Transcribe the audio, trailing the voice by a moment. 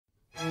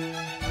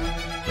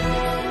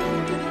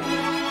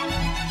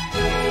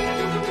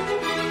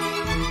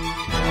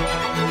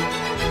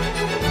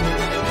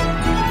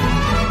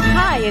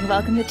and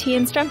welcome to Tea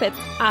and Strumpets.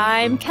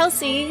 I'm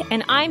Kelsey,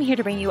 and I'm here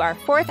to bring you our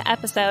 4th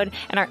episode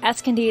in our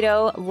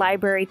Escondido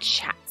Library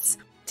Chats.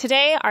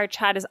 Today, our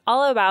chat is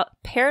all about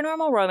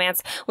paranormal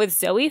romance with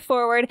Zoe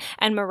Forward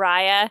and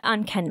Mariah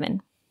Ankenman.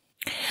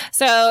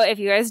 So, if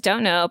you guys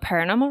don't know,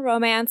 paranormal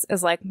romance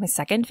is like my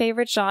second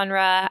favorite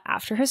genre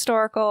after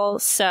historical,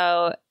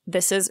 so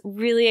this is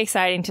really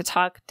exciting to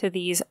talk to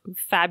these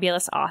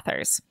fabulous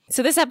authors.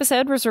 So this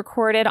episode was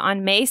recorded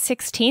on May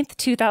 16th,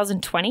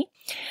 2020.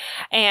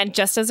 And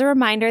just as a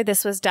reminder,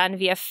 this was done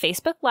via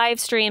Facebook live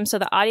stream, so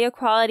the audio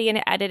quality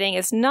and editing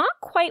is not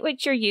quite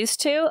what you're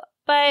used to,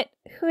 but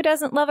who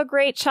doesn't love a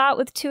great chat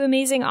with two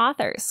amazing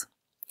authors?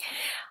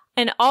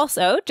 And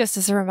also, just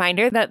as a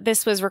reminder, that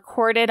this was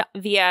recorded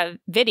via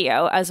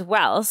video as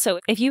well.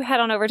 So if you head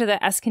on over to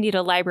the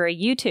Escondido Library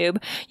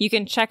YouTube, you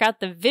can check out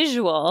the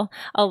visual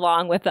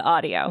along with the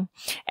audio.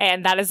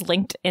 And that is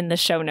linked in the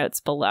show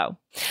notes below.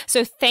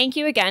 So thank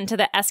you again to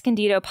the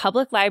Escondido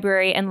Public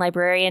Library and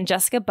librarian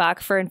Jessica Buck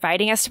for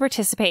inviting us to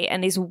participate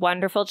in these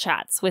wonderful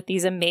chats with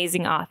these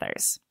amazing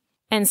authors.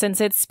 And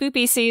since it's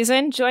spoopy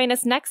season, join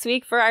us next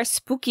week for our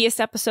spookiest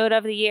episode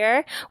of the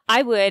year.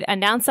 I would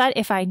announce that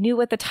if I knew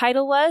what the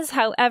title was.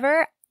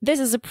 However, this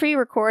is a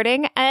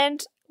pre-recording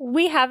and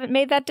we haven't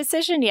made that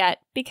decision yet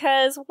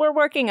because we're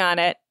working on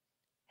it.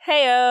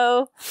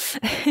 Heyo!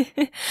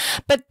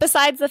 But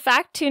besides the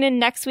fact, tune in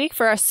next week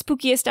for our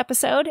spookiest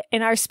episode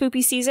in our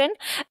spoopy season.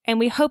 And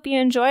we hope you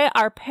enjoy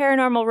our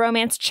paranormal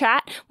romance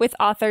chat with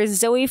authors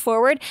Zoe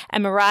Forward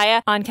and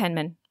Mariah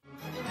Ankenman.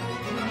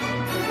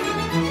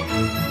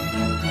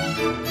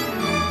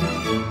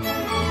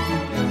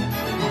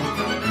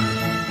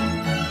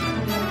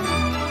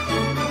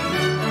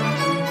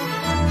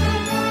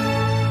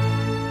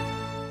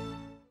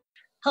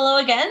 Hello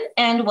again,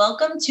 and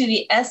welcome to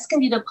the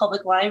Escondido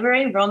Public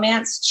Library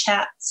Romance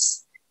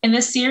Chats. In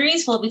this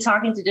series, we'll be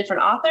talking to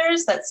different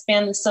authors that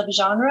span the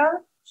subgenre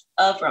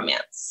of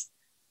romance.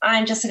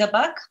 I'm Jessica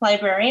Buck,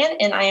 librarian,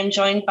 and I am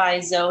joined by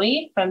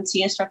Zoe from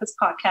Tea and Strumpets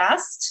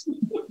podcast.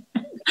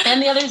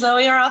 And the other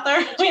Zoe, our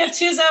author. We have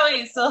two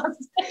Zoes, so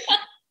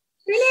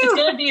it's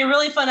going to be a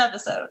really fun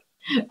episode.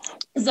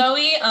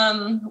 Zoe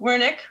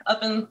Wernick,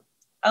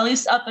 at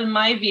least up in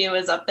my view,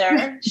 is up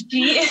there.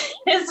 She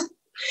is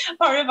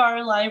part of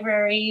our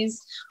library's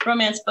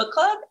romance book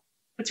club,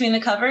 Between the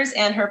Covers,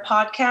 and her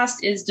podcast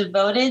is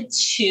devoted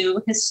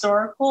to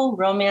historical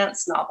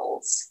romance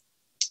novels.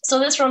 So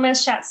this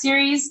romance chat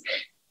series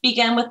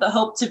began with the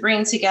hope to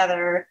bring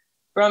together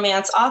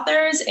romance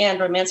authors and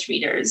romance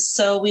readers.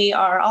 So we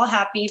are all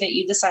happy that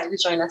you decided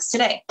to join us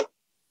today.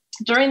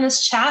 During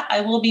this chat,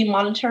 I will be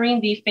monitoring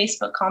the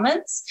Facebook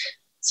comments.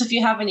 So if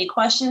you have any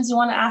questions you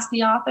want to ask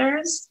the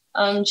authors,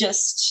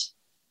 just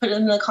put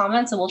them in the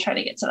comments and we'll try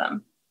to get to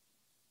them.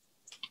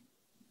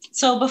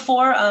 So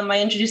before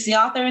I introduce the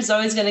author,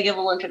 Zoe's going to give a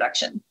little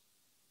introduction.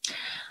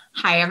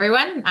 Hi,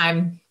 everyone.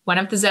 I'm one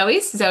of the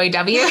Zoes, Zoe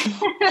W.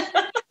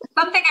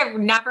 Something I've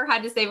never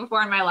had to say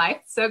before in my life.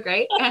 So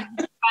great.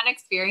 Fun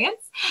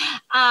experience.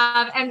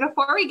 And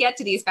before we get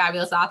to these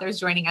fabulous authors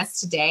joining us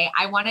today,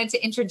 I wanted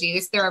to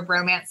introduce their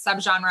romance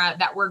subgenre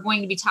that we're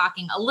going to be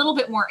talking a little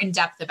bit more in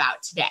depth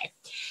about today.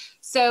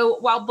 So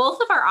while both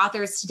of our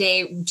authors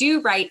today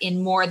do write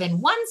in more than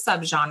one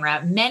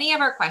subgenre, many of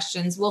our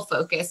questions will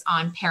focus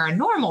on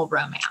paranormal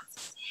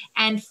romance.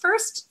 And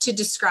first, to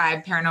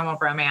describe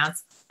paranormal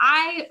romance,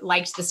 I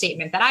liked the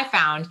statement that I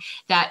found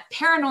that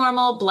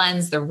paranormal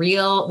blends the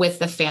real with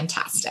the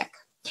fantastic.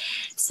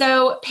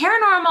 So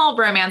paranormal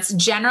romance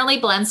generally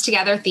blends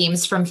together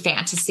themes from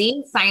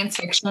fantasy, science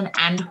fiction,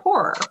 and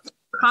horror.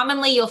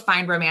 Commonly, you'll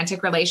find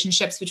romantic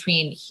relationships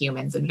between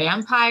humans and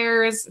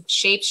vampires,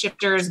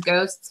 shapeshifters,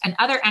 ghosts, and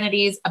other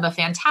entities of a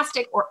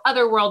fantastic or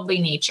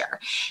otherworldly nature.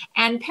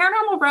 And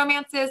paranormal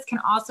romances can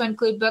also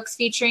include books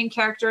featuring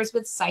characters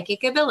with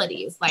psychic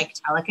abilities like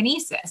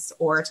telekinesis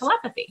or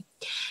telepathy.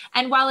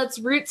 And while its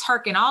roots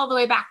harken all the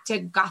way back to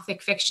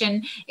Gothic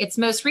fiction, its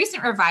most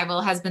recent revival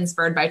has been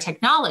spurred by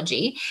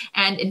technology.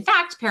 And in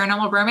fact,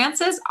 paranormal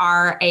romances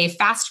are a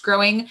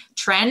fast-growing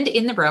trend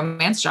in the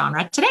romance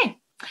genre today.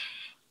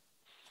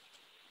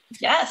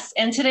 Yes,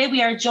 and today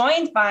we are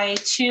joined by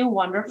two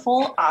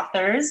wonderful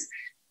authors,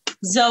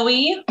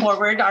 Zoe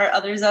Forward, our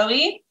other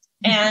Zoe,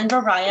 and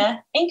Mariah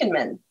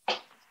Ankenman.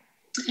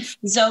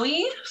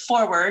 Zoe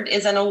Forward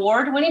is an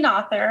award-winning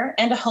author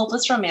and a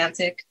hopeless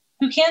romantic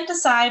who can't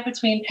decide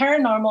between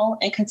paranormal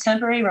and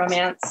contemporary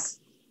romance.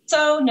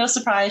 So no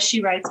surprise,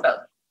 she writes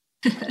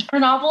both. Her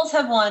novels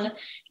have won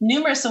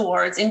numerous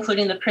awards,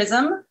 including the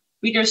Prism,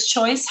 Reader's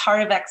Choice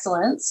Heart of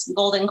Excellence,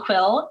 Golden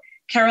Quill,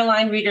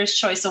 Caroline Reader's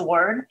Choice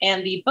Award,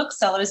 and the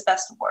Bookseller's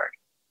Best Award.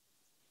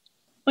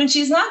 When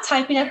she's not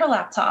typing at her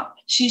laptop,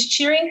 she's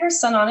cheering her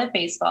son on at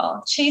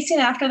baseball, chasing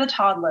after the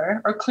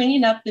toddler, or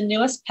cleaning up the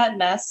newest pet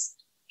mess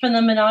from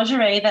the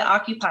menagerie that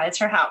occupies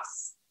her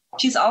house.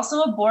 She's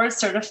also a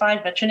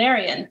board-certified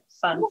veterinarian,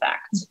 fun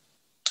fact.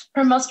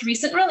 Her most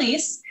recent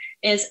release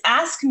is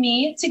Ask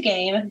Me to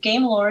Game,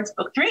 Game Lords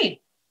Book 3.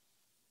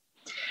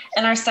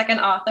 And our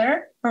second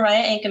author,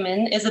 Mariah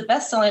Ankenman, is a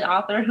best-selling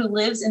author who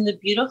lives in the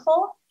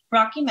beautiful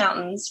Rocky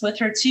Mountains with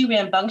her two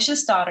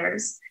rambunctious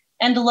daughters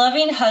and a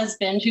loving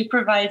husband who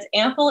provides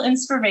ample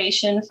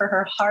inspiration for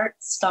her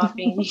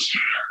heart-stopping.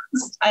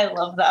 I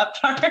love that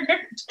part.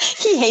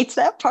 He hates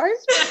that part.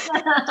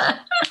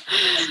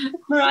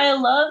 Mariah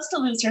loves to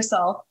lose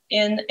herself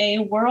in a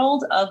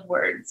world of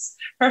words.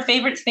 Her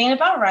favorite thing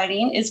about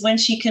writing is when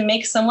she can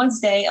make someone's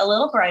day a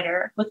little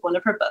brighter with one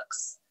of her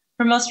books.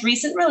 Her most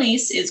recent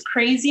release is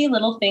Crazy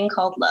Little Thing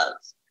Called Love.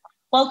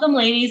 Welcome,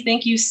 ladies.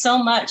 Thank you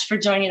so much for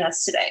joining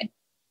us today.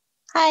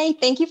 Hi,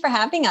 thank you for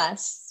having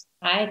us.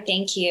 Hi,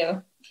 thank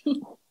you.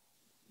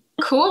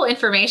 Cool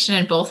information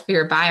in both of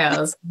your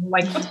bios,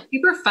 like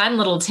super fun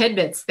little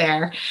tidbits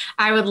there.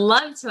 I would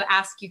love to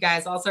ask you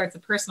guys all sorts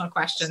of personal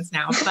questions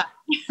now, but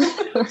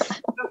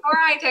before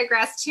I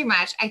digress too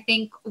much, I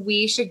think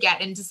we should get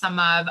into some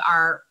of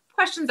our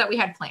questions that we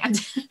had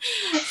planned.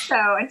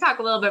 And talk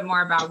a little bit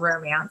more about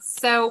romance.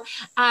 So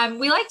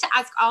we like to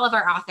ask all of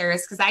our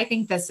authors, because I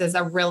think this is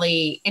a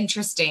really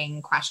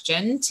interesting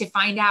question, to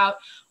find out,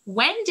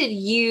 when did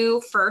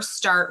you first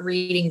start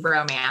reading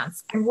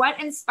romance and what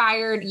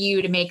inspired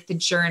you to make the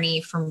journey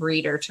from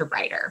reader to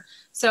writer?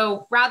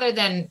 So rather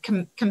than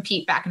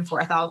compete back and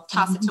forth, I'll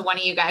toss it to one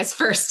of you guys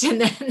first. And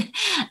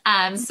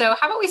then, so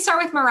how about we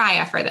start with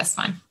Mariah for this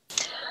one?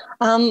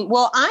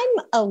 Well,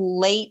 I'm a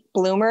late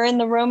bloomer in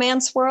the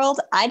romance world.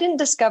 I didn't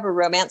discover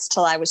romance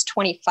till I was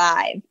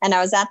 25, and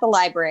I was at the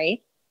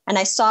library and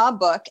I saw a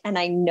book, and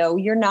I know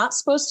you're not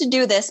supposed to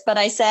do this, but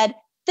I said,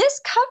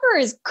 this cover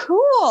is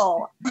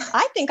cool.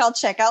 I think I'll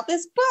check out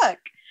this book.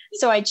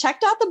 So I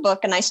checked out the book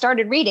and I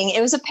started reading.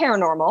 It was a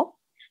paranormal,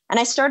 and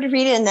I started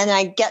reading, and then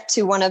I get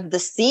to one of the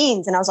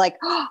scenes and I was like,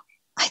 oh,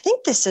 I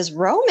think this is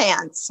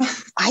romance.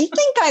 I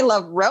think I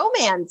love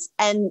romance.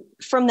 And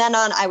from then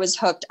on, I was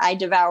hooked. I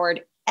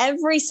devoured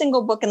every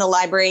single book in the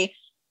library.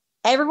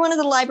 Everyone in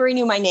the library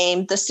knew my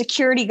name. The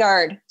security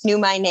guard knew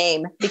my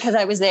name because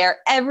I was there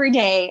every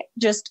day,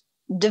 just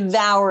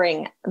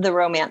devouring the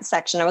romance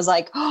section. I was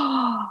like,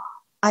 oh,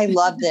 I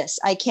love this.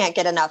 I can't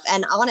get enough.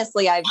 And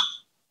honestly, I've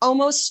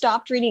almost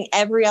stopped reading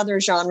every other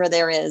genre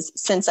there is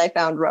since I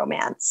found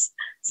romance.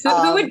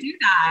 Who would do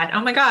that?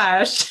 Oh my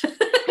gosh.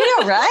 I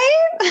know,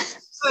 right? Oh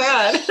my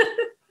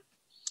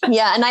God.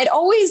 Yeah. And I'd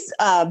always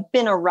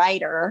been a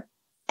writer,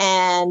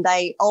 and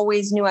I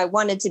always knew I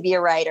wanted to be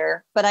a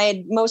writer, but I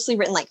had mostly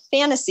written like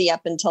fantasy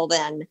up until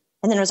then.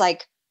 And then I was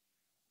like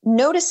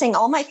noticing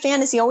all my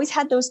fantasy always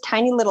had those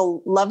tiny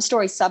little love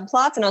story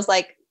subplots. And I was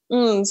like,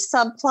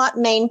 subplot,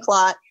 main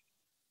plot.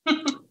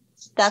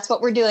 That's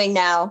what we're doing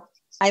now.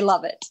 I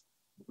love it.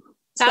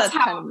 So That's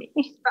how kind of me.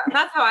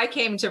 That's how I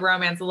came to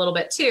romance a little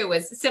bit too,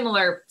 was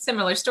similar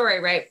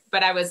story, right?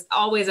 But I was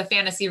always a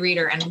fantasy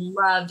reader and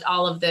loved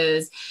all of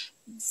those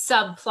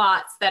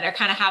subplots that are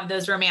kind of have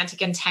those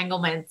romantic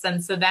entanglements.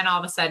 And so then all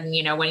of a sudden,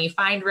 you know, when you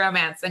find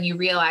romance and you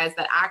realize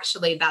that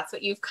actually that's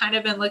what you've kind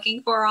of been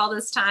looking for all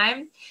this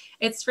time,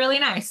 it's really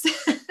nice.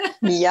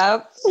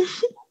 Yep.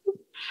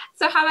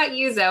 So how about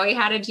you, Zoe?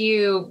 How did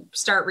you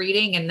start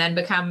reading and then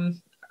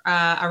become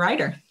a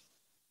writer?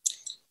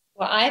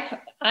 Well,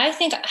 I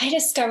think I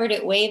discovered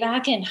it way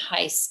back in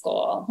high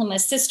school when my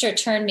sister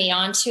turned me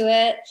onto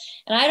it.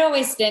 And I'd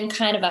always been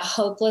kind of a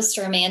hopeless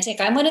romantic.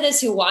 I'm one of those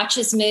who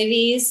watches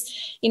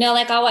movies, you know,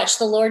 like I'll watch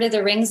The Lord of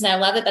the Rings and I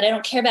love it, but I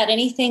don't care about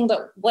anything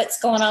but what's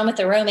going on with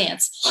the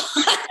romance.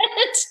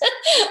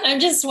 I'm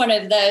just one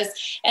of those.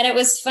 And it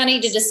was funny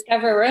to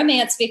discover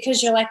romance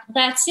because you're like,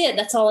 well, that's it.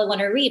 That's all I want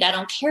to read. I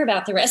don't care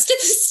about the rest of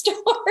the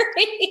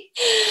story.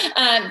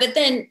 But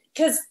then,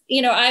 because,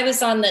 you know, I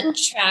was on the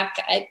track,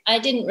 I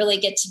didn't really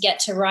get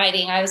to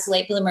writing. I was a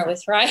late bloomer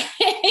with writing.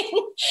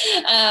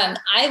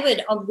 I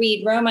would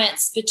read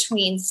romance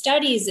between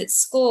studies at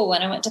school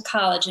when I went to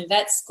college and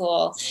vet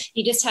school.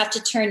 You just have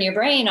to turn your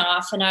brain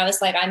off. And I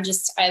was like,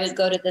 I would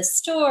go to the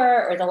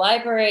store or the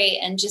library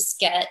and just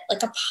get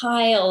like a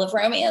pile of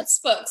romance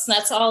books. And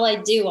that's all I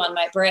do on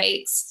my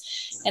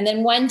breaks. And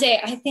then one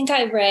day, I think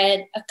I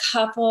read a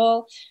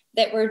couple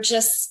that were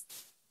just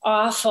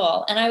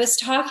awful. And I was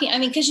talking,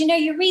 because, you know,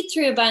 you read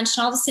through a bunch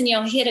and all of a sudden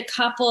you'll hit a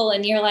couple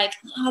and you're like,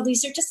 oh,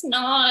 these are just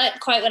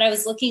not quite what I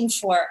was looking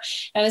for.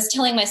 I was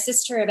telling my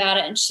sister about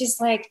it and she's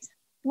like,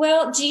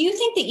 well, do you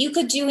think that you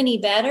could do any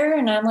better?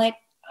 And I'm like,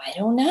 I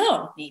don't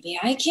know, maybe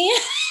I can.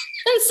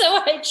 And so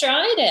I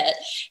tried it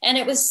and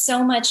it was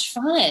so much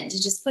fun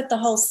to just put the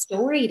whole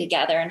story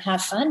together and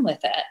have fun with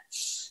it.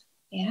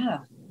 Yeah.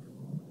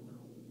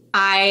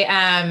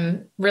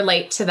 I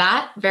relate to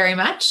that very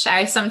much.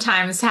 I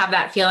sometimes have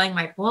that feeling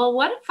like, well,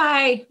 what if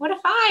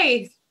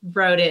I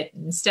wrote it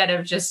instead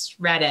of just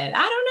read it?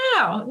 I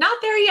don't know. Not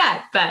there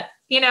yet, but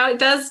you know, it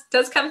does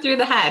come through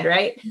the head,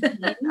 right?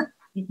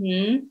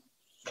 Mm-hmm.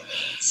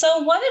 So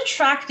what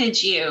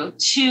attracted you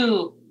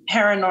to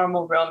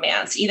paranormal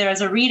romance, either as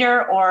a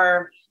reader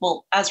or,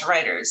 well, as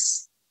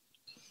writers?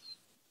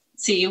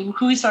 See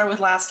who we started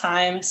with last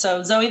time.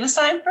 So Zoe, this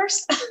time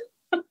first.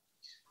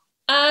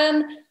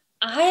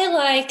 I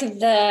like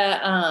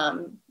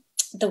the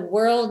the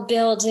world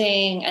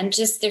building, and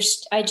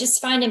I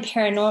just find in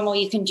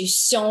paranormal, you can do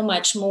so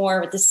much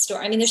more with the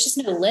story. I mean, there's just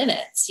no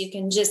limits. You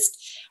can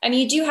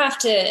you do have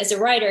to, as a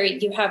writer,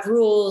 you have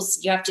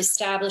rules, you have to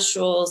establish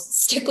rules,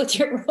 stick with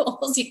your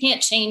rules. You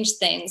can't change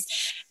things,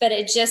 but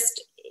it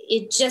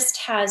just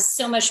has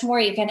so much more.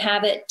 You can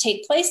have it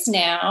take place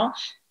now,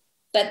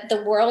 but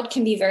the world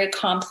can be very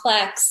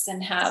complex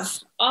and have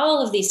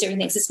all of these different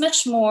things. It's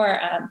much more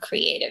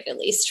creative, at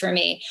least for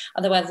me.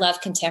 Although I love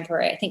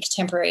contemporary. I think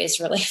contemporary is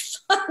really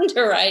fun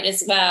to write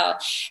as well.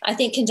 I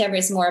think contemporary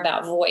is more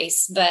about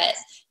voice, but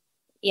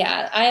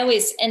yeah, I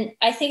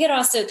think it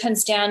also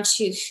comes down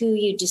to who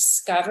you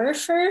discover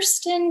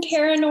first in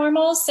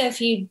paranormal. So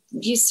if you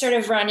sort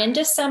of run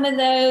into some of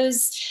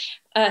those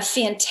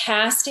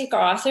fantastic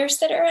authors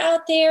that are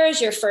out there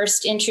as your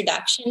first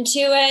introduction to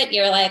it,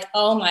 you're like,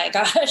 oh my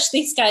gosh,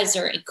 these guys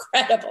are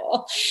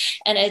incredible.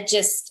 And it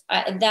just,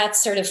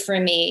 that's sort of for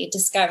me,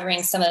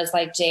 discovering some of those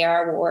like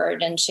J.R.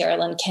 Ward and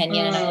Sherilyn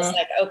Kenyon. And I was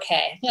like,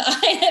 okay,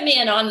 I am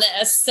in on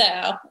this. So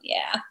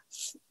yeah.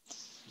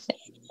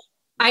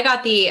 I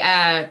got the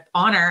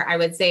honor, I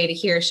would say, to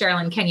hear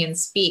Sherilyn Kenyon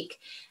speak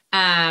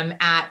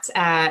at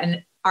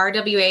an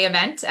RWA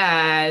event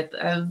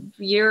a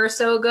year or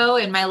so ago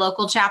in my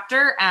local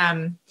chapter.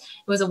 It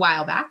was a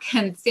while back,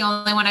 and it's the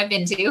only one I've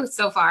been to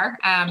so far,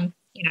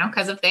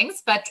 because of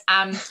things. But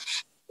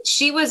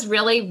she was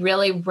really,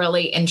 really,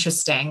 really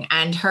interesting,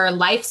 and her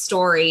life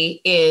story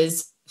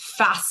is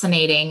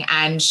fascinating,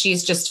 and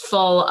she's just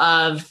full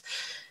of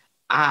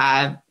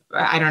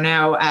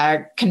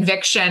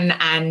conviction.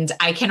 And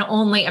I can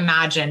only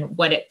imagine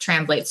what it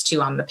translates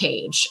to on the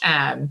page,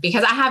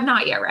 because I have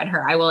not yet read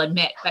her, I will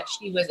admit, but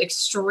she was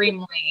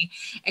extremely,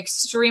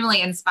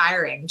 extremely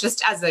inspiring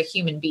just as a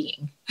human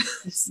being.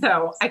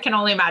 So I can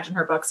only imagine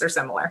her books are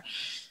similar.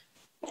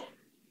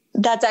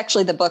 That's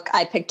actually the book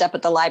I picked up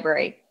at the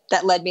library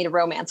that led me to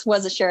romance,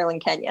 was a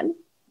Sherilyn Kenyon.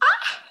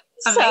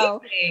 Amazing.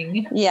 So,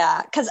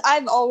 yeah, because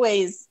I've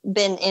always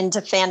been into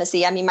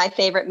fantasy. I mean, my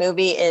favorite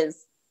movie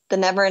is The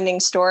Never-Ending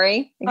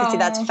Story. You can see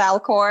that's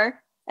Falkor.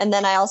 And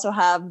then I also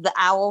have the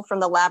owl from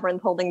the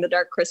Labyrinth holding the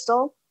Dark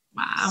Crystal.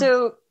 Wow.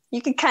 So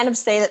you could kind of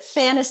say that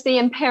fantasy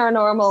and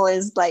paranormal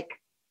is like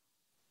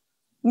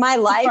my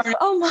life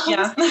almost.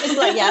 Yeah.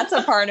 It's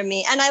a part of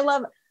me. And I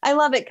love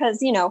it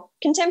because,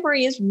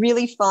 contemporary is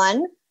really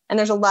fun and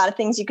there's a lot of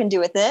things you can do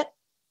with it,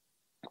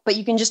 but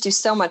you can just do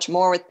so much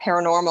more with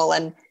paranormal,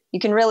 and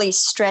you can really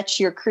stretch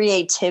your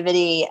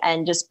creativity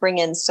and just bring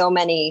in so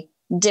many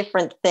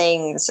different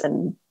things.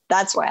 And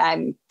that's why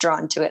I'm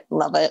drawn to it.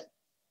 Love it.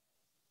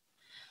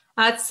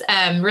 That's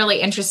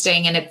really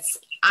interesting. And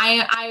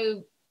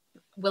I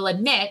will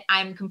admit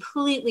I'm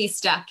completely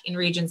stuck in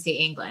Regency,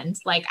 England.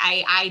 Like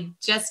I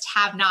just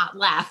have not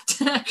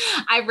left.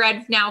 I've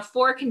read now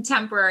 4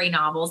 contemporary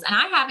novels, and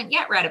I haven't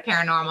yet read a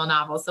paranormal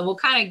novel. So we'll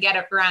kind of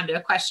get around to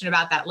a question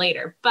about that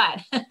later.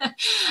 But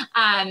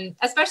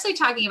especially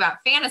talking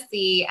about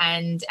fantasy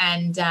and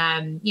kind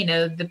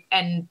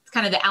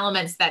of the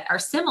elements that are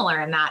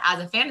similar in that.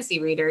 As a fantasy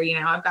reader,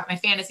 I've got my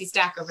fantasy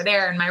stack over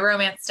there and my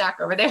romance stack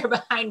over there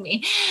behind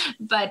me.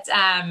 But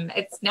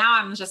it's now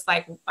I'm just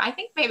like, I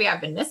think maybe I've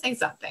been missing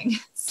something.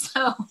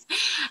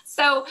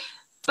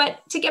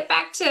 But to get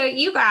back to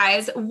you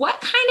guys, what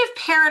kind of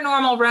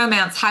paranormal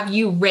romance have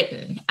you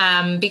written?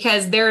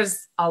 Because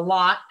there's a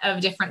lot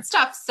of different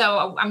stuff.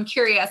 So I'm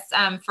curious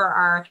for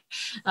our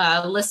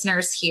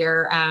listeners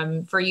here,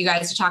 for you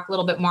guys to talk a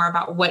little bit more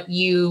about what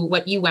you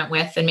went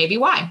with and maybe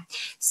why.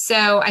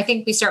 So I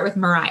think we start with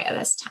Mariah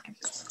this time.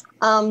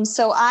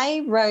 So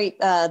I wrote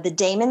the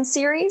Damon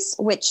series,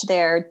 which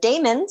they're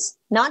daemons,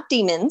 not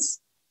demons.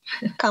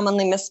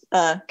 Commonly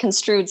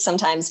misconstrued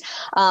sometimes,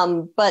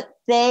 but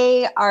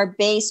they are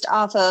based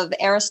off of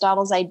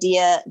Aristotle's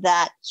idea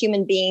that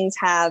human beings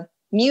have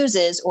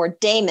muses or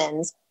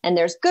daemons, and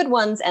there's good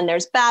ones and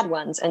there's bad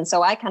ones. And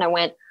so I kind of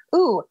went,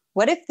 ooh,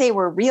 what if they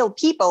were real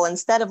people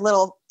instead of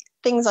little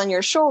things on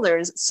your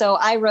shoulders? So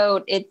I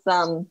wrote,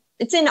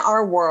 it's in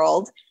our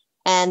world,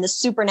 and the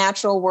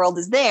supernatural world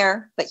is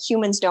there, but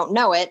humans don't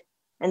know it.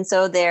 And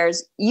so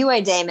there's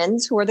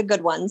eudaemons, who are the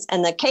good ones,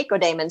 and the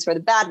cacodaemons, who are the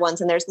bad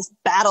ones. And there's this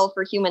battle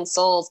for human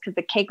souls because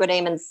the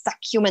cacodaemons suck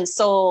human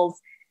souls.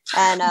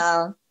 And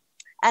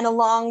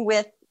along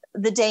with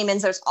the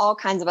daemons, there's all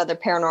kinds of other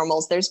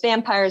paranormals. There's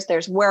vampires,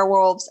 there's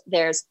werewolves,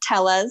 there's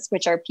telas,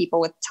 which are people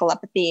with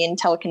telepathy and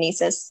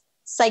telekinesis,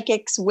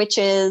 psychics,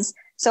 witches.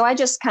 So I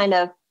just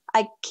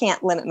I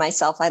can't limit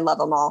myself. I love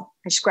them all.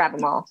 I just grab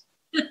them all,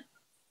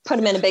 put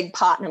them in a big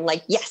pot, and I'm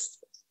like, yes,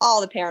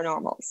 all the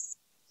paranormals.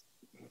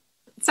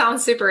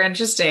 Sounds super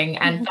interesting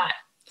and fun.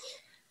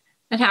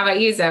 And how about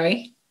you,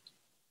 Zoe?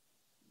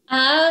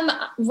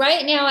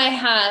 Right now I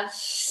have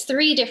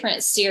 3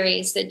 different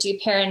series that do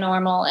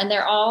paranormal, and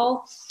they're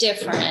all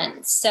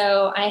different.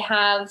 So I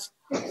have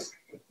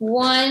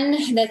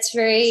one that's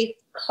very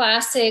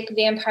classic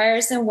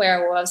vampires and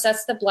werewolves.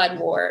 That's the Blood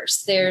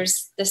Wars.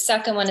 There's the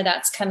second one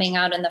that's coming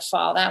out in the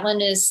fall. That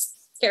one is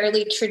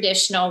fairly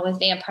traditional with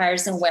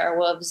vampires and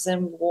werewolves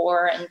and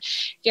war, and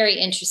very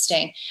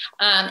interesting.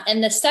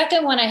 And the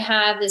second one I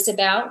have is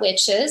about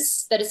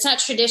witches, but it's not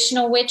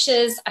traditional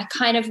witches. I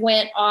kind of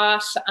went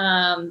off.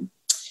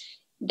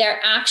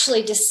 They're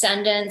actually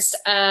descendants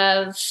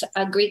of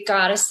Greek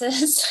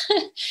goddesses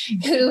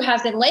who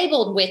have been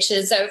labeled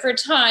witches over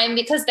time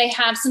because they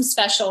have some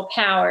special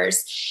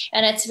powers.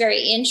 And it's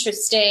very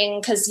interesting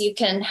because you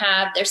can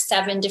have, there's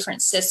 7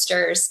 different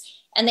sisters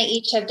and they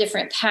each have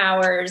different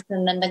powers.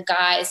 And then the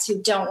guys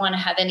who don't want to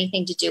have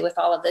anything to do with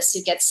all of this,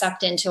 who get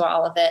sucked into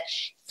all of it.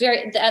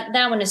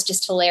 That one is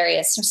just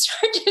hilarious from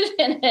start to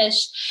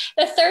finish.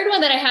 The third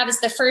one that I have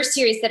is the first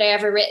series that I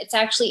ever read. It's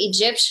actually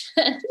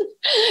Egyptian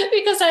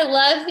because I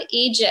love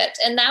Egypt.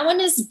 And that one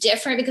is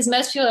different because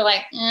most people are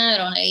like, I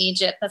don't know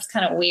Egypt. That's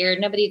kind of weird.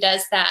 Nobody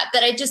does that.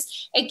 But I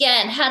just,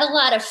 again, had a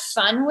lot of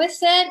fun with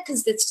it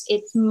because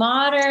it's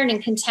modern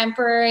and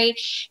contemporary.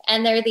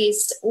 And they're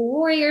these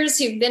warriors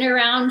who've been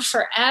around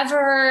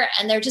forever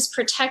and they're just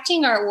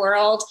protecting our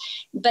world.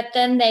 But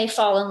then they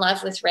fall in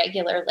love with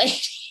regular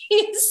ladies.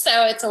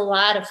 So it's a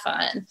lot of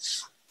fun.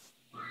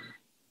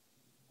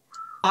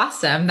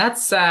 Awesome.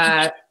 That's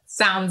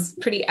sounds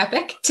pretty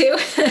epic too.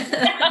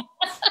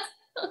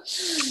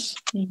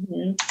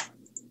 Mm-hmm.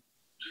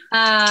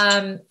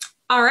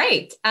 All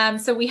right.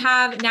 So we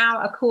have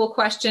now a cool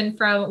question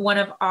from one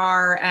of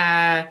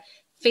our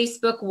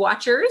Facebook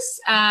watchers.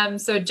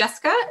 So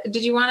Jessica,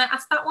 did you want to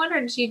ask that one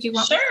or do you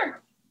want?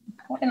 Sure.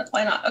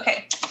 Why not?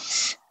 Okay.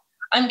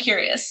 I'm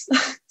curious.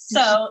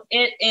 So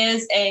it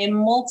is a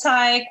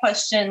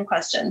multi-question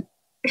question.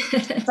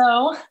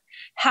 So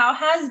how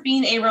has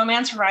being a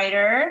romance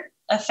writer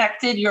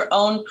affected your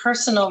own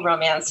personal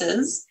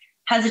romances?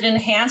 Has it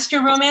enhanced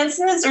your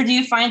romances or do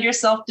you find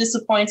yourself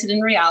disappointed in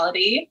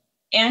reality?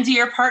 And do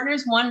your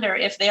partners wonder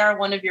if they are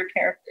one of your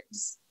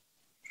characters?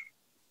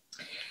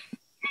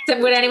 So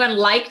would anyone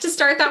like to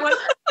start that one?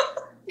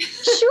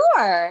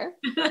 Sure.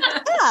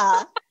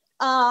 Yeah.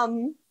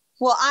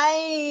 Well,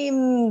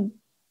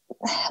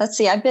 let's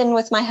see, I've been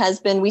with my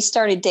husband. We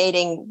started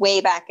dating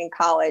way back in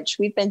college.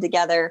 We've been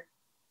together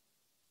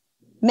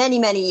many,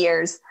 many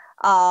years.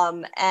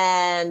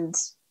 And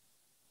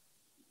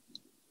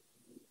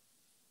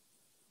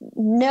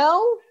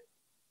no,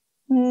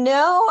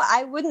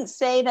 I wouldn't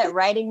say that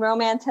writing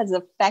romance has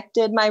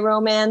affected my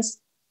romance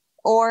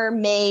or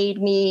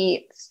made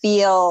me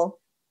feel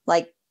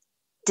like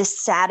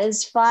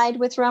dissatisfied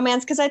with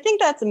romance. Because I think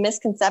that's a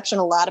misconception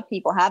a lot of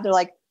people have. They're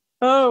like,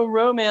 oh,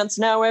 romance.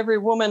 Now every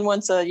woman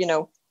wants a,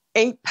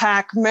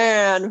 8-pack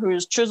man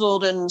who's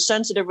chiseled and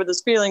sensitive with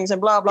his feelings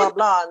and blah, blah,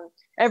 blah. And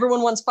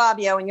everyone wants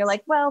Fabio. And you're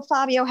like, well,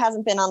 Fabio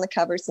hasn't been on the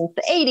cover since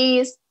the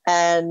 80s.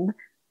 And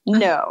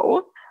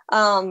no,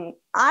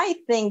 I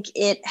think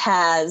it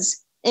has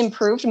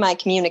improved my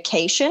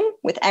communication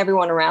with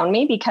everyone around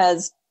me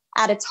because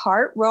at its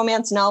heart,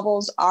 romance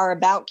novels are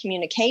about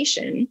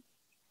communication.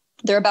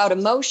 They're about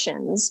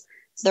emotions.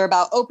 They're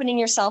about opening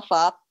yourself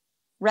up,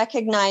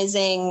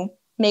 recognizing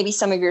maybe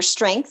some of your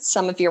strengths,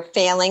 some of your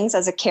failings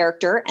as a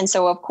character. And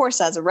so, of course,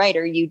 as a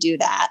writer, you do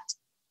that.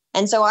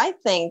 And so I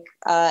think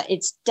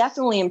it's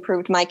definitely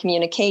improved my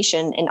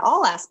communication in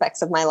all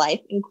aspects of my life,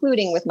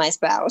 including with my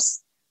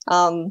spouse.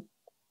 And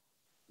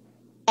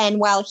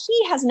while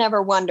he has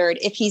never wondered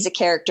if he's a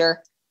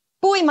character,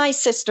 boy, my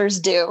sisters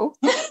do.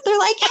 They're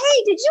like,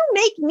 hey, did you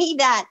make me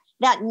that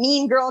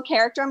mean girl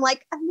character? I'm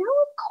like, no,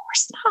 of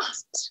course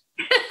not.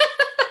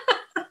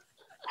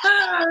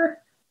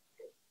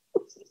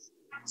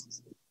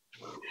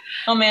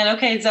 Oh man.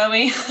 Okay,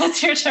 Zoe,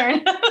 it's your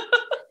turn.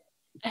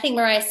 I think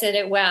Mariah said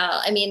it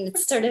well. I mean,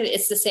 it's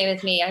the same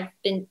with me. I've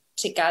been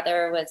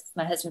together with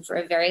my husband for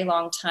a very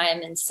long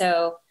time. And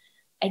so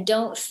I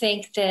don't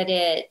think that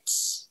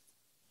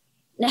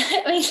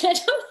I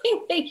don't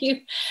think that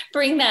you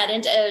bring that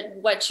into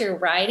what you're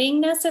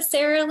writing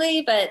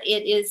necessarily, but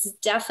it is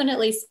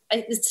definitely,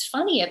 it's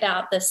funny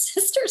about the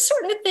sister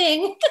sort of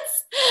thing.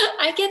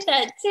 I get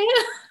that too.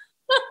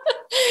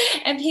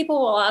 And people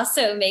will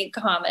also make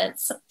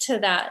comments to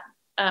that,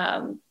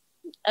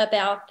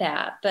 about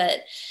that,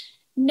 but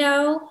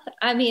no,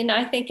 I mean,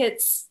 I think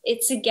it's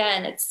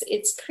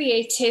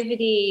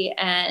creativity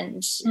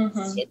and,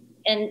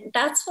 and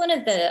that's one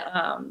of the,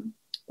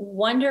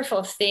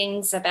 wonderful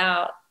things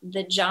about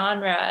the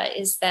genre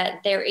is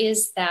that there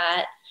is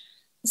that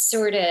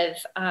sort of,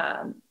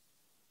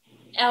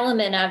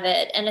 element of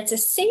it. And it's a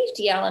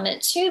safety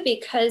element too,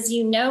 because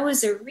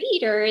as a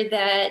reader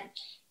that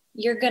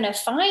you're going to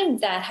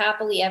find that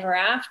happily ever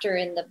after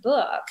in the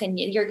book and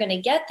you're going to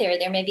get there.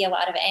 There may be a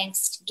lot of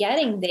angst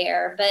getting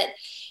there, but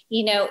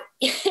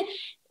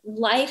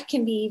life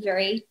can be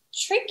very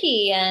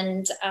tricky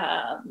and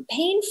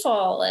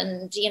painful.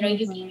 And, you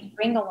can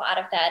bring a lot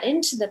of that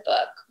into the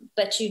book,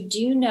 but you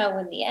do know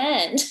in the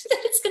end that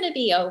it's going to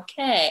be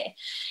okay.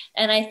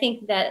 And I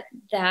think that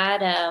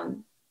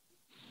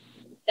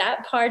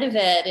part of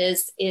it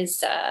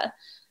is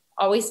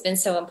always been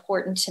so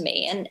important to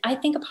me. And I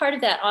think a part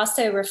of that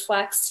also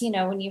reflects,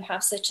 when you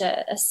have such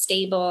a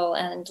stable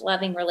and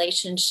loving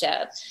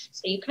relationship,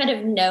 so you kind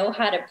of know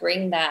how to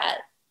bring that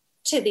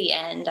to the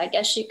end, I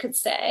guess you could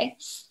say.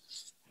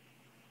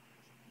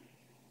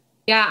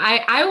 Yeah,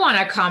 I want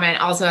to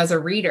comment also as a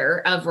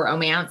reader of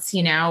romance,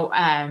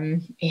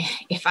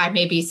 if I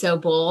may be so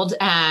bold,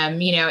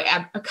 kind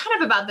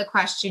of about the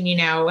question,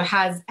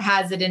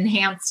 has it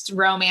enhanced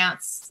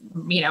romance,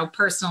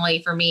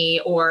 personally for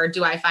me, or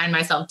do I find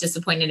myself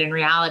disappointed in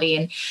reality?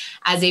 And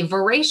as a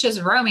voracious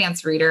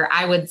romance reader,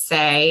 I would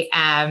say,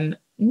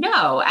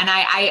 no. And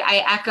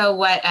I echo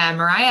what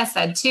Mariah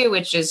said too,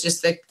 which is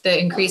just the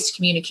increased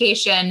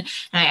communication. And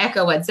I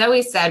echo what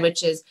Zoe said,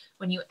 which is,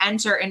 when you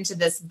enter into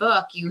this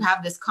book, you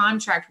have this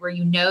contract where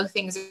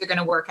things are going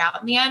to work out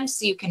in the end,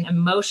 so you can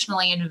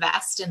emotionally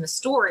invest in the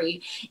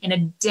story in a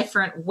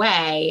different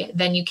way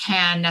than you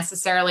can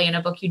necessarily in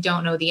a book you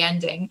don't know the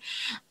ending.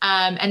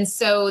 And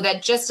so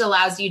that just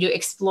allows you to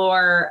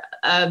explore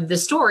the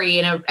story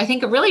in I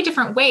think a really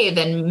different way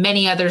than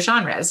many other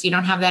genres. You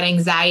don't have that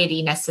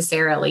anxiety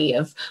necessarily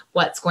of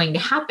what's going to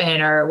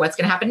happen or what's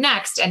going to happen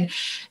next. And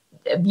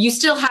you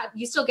still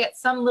get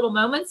some little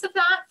moments of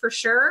that for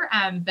sure.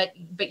 But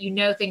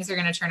things are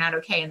going to turn out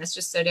okay. And it's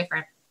just so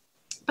different.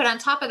 But on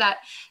top of that,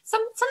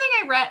 something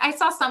I read, I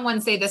saw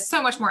someone say this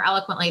so much more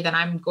eloquently than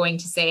I'm going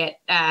to say it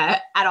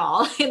at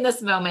all in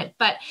this moment.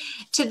 But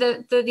to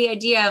the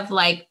idea of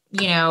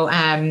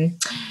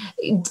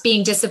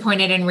being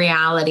disappointed in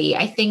reality,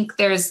 I think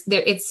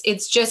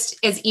it's just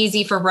as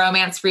easy for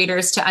romance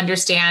readers to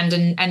understand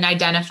and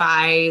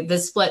identify the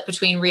split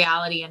between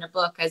reality and a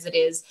book as it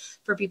is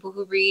for people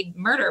who read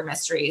murder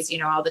mysteries,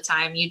 all the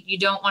time. You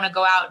don't want to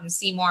go out and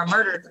see more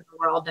murders in the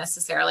world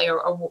necessarily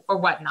or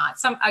whatnot.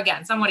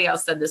 Somebody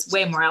else said this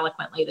way more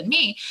eloquently than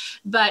me,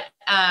 but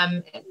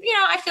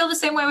I feel the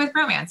same way with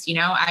romance.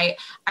 I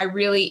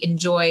really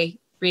enjoy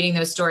reading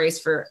those stories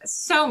for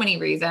so many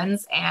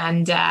reasons.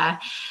 And I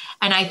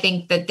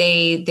think that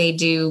they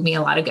do me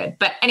a lot of good.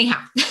 But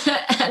anyhow,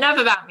 enough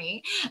about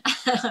me.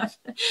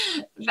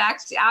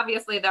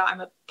 Obviously, though, I'm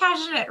a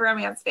passionate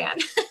romance fan.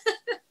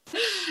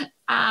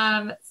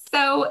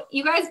 So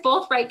you guys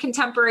both write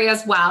contemporary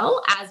as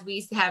well, as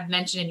we have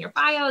mentioned in your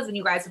bios, and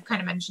you guys have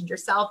kind of mentioned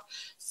yourself.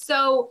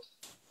 So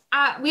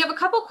we have a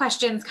couple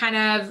questions kind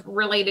of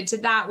related to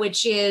that,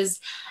 which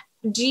is,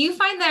 do you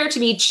find there to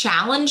be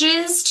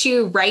challenges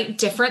to write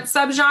different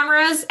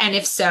subgenres? And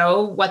if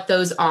so, what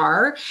those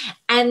are?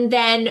 And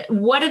then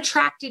what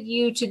attracted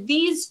you to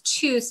these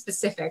two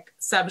specific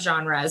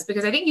subgenres?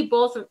 Because I think you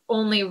both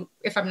only,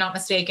 if I'm not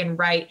mistaken,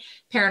 write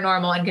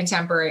paranormal and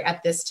contemporary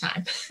at this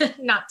time,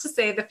 not to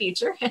say the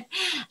future.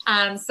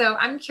 So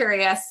I'm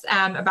curious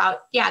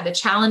about, the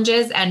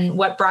challenges and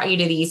what brought you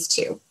to these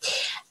two.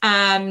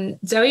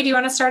 Zoe, do you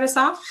want to start us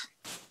off?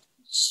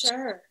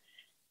 Sure.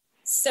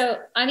 So,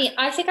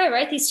 I think I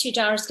write these two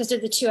genres because they're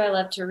the two I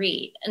love to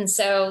read. And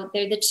so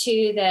they're the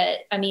two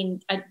that,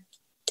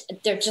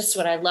 they're just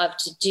what I love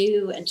to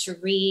do and to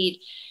read.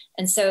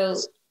 And so,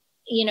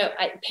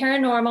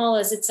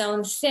 paranormal is its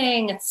own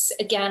thing. It's,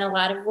 again, a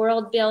lot of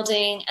world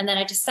building. And then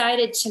I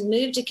decided to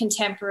move to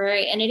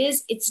contemporary, and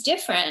it's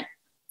different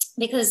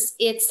because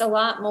it's a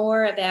lot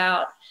more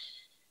about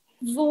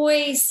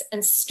voice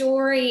and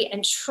story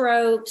and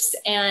tropes,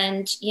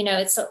 and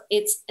it's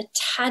a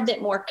tad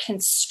bit more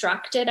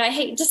constructed. I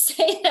hate to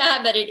say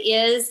that, but it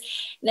is.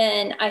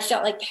 Then I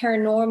felt like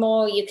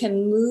paranormal, you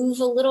can move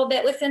a little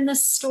bit within the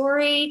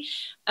story,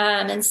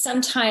 and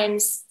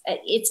sometimes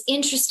it's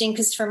interesting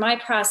because for my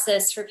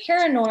process for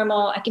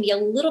paranormal, I can be a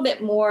little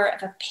bit more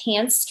of a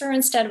pantser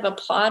instead of a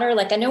plotter.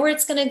 Like I know where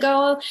it's going to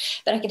go,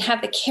 but I can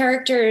have the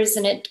characters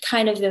and it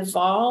kind of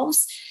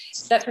evolves.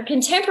 But for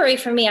contemporary,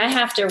 for me, I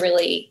have to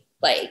really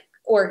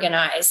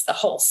organize the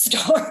whole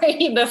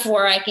story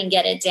before I can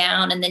get it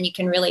down. And then you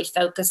can really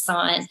focus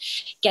on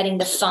getting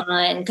the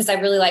fun, because I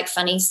really like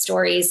funny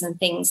stories and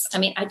things.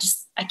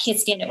 I can't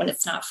stand it when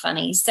it's not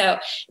funny. So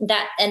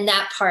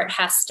that part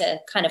has to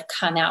kind of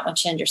come out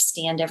once you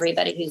understand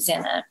everybody who's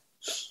in it.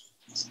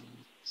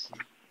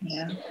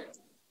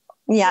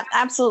 Yeah,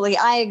 absolutely.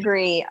 I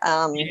agree.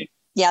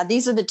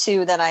 These are the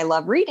two that I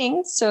love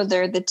reading. So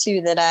they're the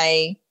two that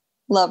I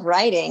love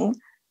writing.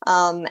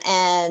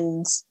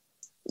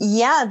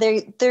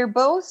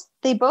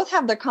 They both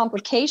have their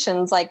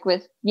complications. Like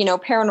with,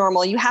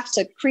 paranormal, you have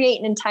to create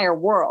an entire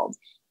world.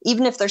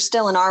 Even if they're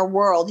still in our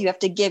world, you have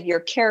to give your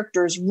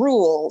characters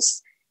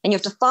rules and you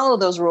have to follow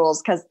those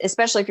rules. Because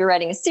especially if you're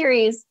writing a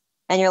series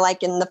and you're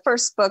like, in the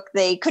first book,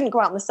 they couldn't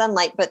go out in the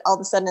sunlight, but all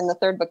of a sudden in the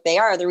third book, they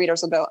are, the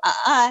readers will go,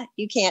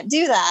 you can't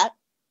do that.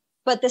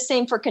 But the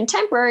same for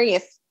contemporary.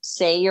 If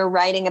say you're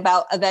writing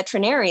about a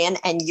veterinarian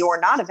and you're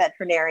not a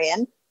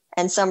veterinarian,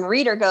 and some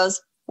reader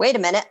goes, wait a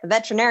minute, a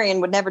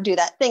veterinarian would never do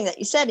that thing that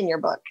you said in your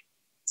book.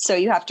 So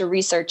you have to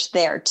research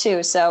there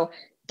too. So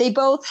they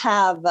both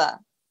have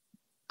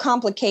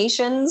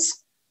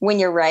complications when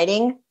you're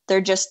writing.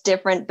 They're just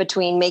different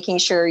between making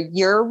sure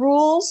your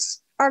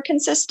rules are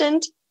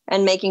consistent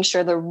and making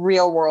sure the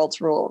real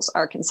world's rules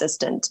are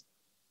consistent.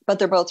 But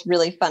they're both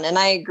really fun. And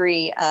I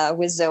agree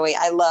with Zoe.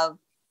 I love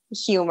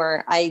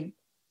humor. I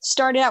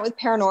started out with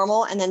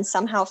paranormal and then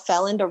somehow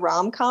fell into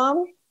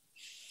rom-com,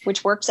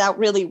 which works out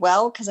really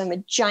well because I'm a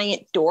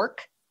giant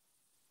dork.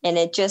 and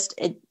it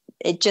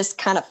just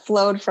kind of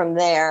flowed from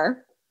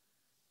there.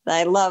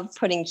 I love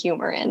putting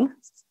humor in.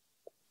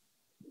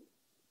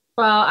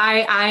 Well,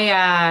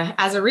 I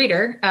as a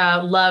reader,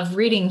 love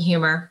reading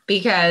humor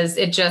because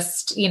it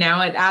just, it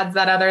adds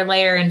that other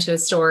layer into a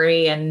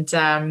story. And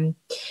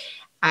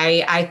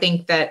I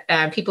think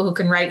that people who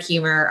can write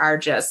humor are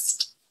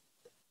just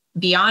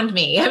beyond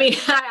me. I mean,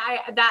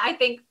 I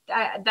think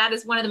that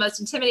is one of the most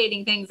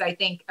intimidating things I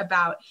think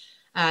about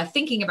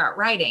thinking about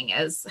writing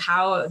is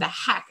how the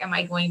heck am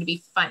I going to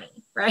be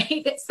funny,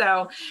 right?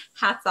 So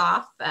hats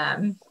off,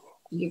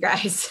 you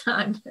guys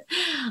on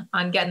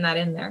getting that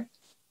in there.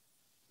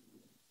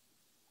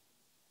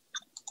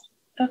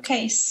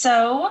 Okay,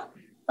 so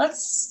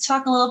let's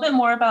talk a little bit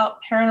more about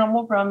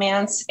paranormal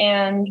romance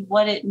and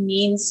what it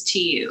means to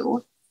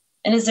you.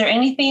 And is there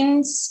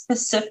anything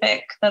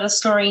specific that a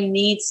story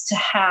needs to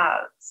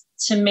have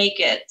to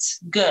make it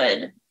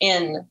good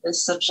in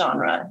this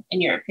subgenre, in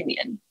your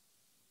opinion?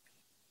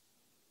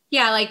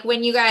 Yeah, like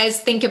when you guys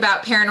think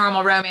about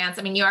paranormal romance,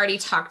 I mean, you already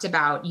talked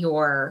about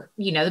your,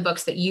 the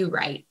books that you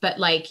write, but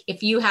like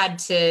if you had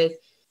to,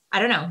 I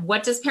don't know,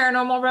 what does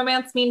paranormal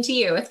romance mean to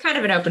you? It's kind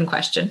of an open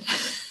question.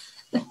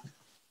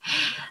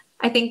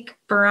 I think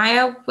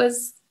Mariah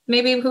was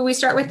maybe who we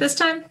start with this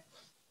time.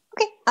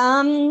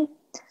 Okay.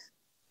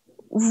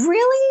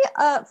 Really,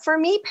 for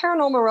me,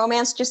 paranormal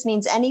romance just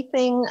means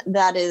anything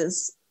that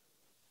is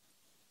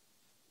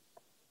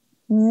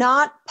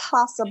not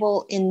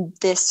possible in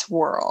this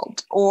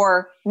world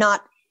or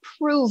not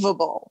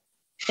provable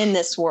in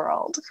this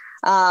world.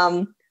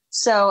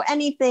 So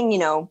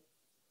anything,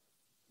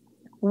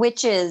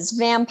 witches,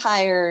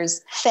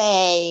 vampires,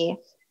 fae,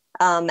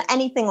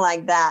 anything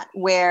like that,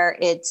 where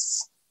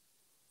it's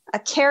a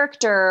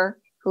character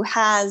who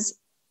has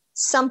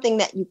something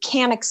that you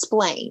can't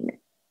explain,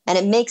 and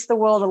it makes the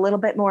world a little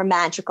bit more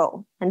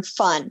magical and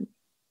fun.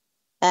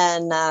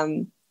 And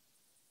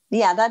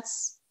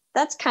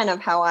that's kind of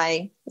how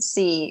I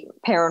see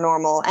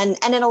paranormal.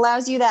 And it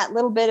allows you that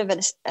little bit of an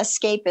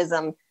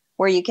escapism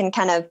where you can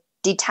kind of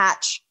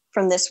detach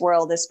from this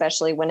world,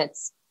 especially when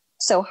it's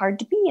so hard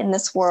to be in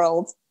this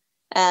world,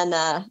 and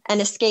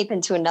escape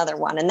into another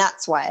one. And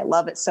that's why I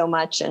love it so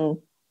much. And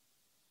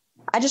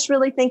I just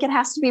really think it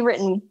has to be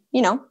written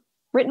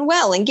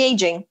well,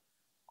 engaging,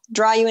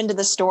 draw you into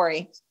the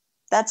story.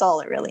 That's all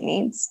it really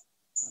needs.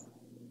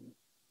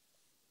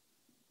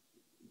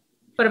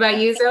 What about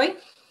you, Zoe?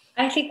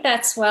 I think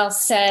that's well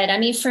said. I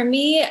mean, for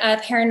me,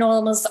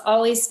 paranormal's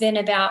always been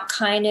about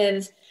kind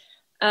of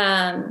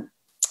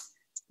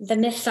the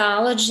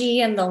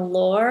mythology and the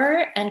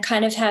lore and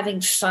kind of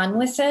having fun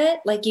with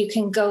it. Like you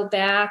can go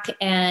back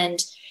and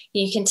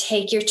you can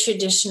take your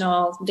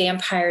traditional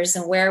vampires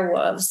and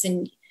werewolves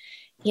and,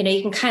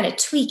 you can kind of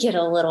tweak it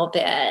a little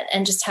bit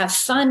and just have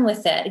fun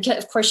with it.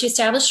 Of course, you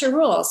establish your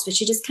rules, but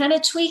you just kind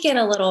of tweak it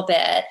a little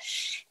bit.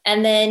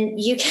 And then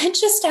you can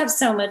just have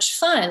so much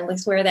fun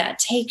with where that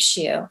takes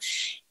you.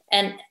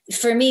 And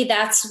for me,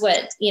 that's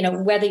what,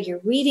 whether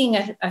you're reading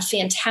a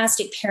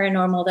fantastic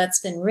paranormal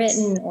that's been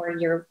written or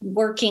you're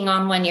working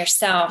on one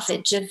yourself,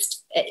 it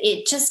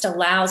just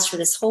allows for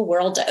this whole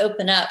world to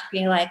open up.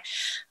 You're like,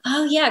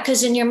 oh yeah.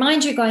 Cause in your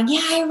mind, you're going, yeah,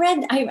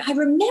 I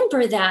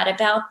remember that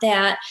about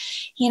that,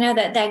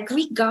 that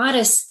Greek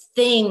goddess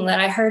thing that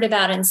I heard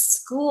about in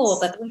school,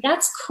 but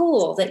that's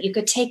cool that you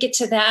could take it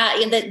to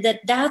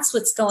that's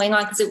what's going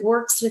on because it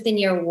works within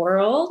your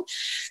world.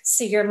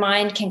 So your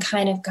mind can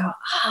kind of go,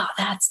 oh,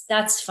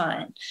 that's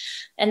fun.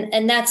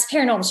 And that's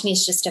paranormal to me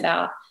is just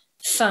about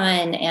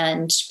fun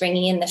and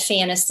bringing in the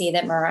fantasy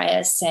that Mariah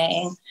is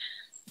saying.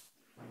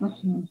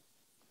 Mm-hmm.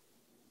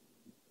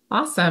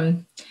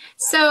 Awesome.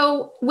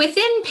 So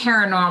within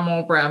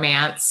paranormal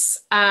romance,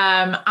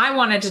 I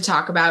wanted to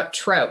talk about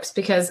tropes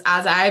because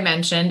as I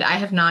mentioned, I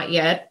have not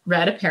yet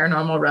read a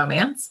paranormal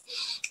romance.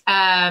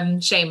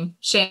 Shame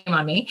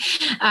on me.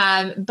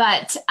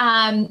 But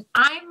I'm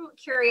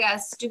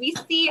curious, do we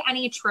see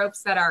any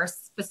tropes that are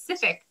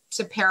specific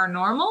to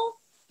paranormal,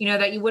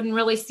 that you wouldn't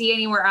really see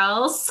anywhere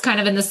else kind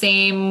of in the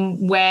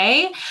same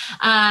way?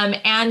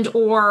 And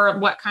or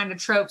what kind of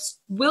tropes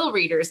will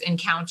readers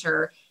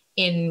encounter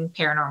in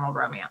paranormal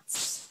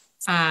romance?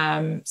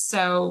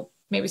 So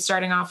maybe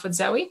starting off with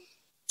Zoe.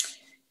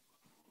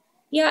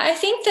 Yeah, I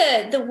think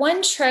the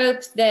one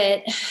trope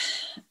that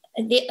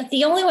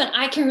the only one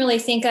I can really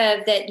think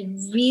of that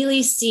you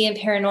really see in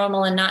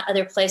paranormal and not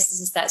other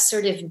places is that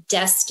sort of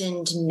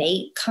destined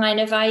mate kind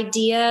of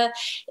idea.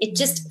 It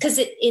just because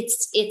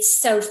it's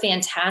so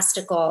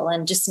fantastical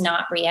and just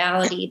not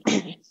reality.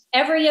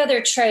 Every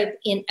other trope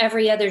in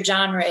every other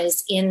genre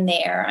is in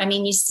there. I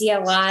mean, you see a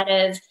lot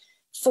of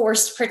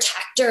forced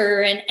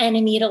protector and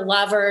enemy to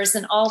lovers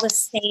and all the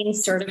same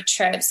sort of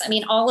tropes. I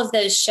mean, all of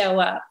those show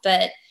up,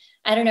 but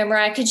I don't know,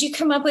 Mariah, could you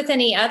come up with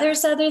any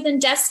others other than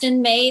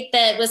destined mate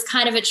that was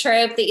kind of a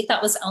trope that you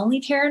thought was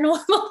only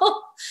paranormal?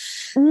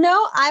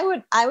 No, I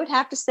would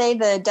have to say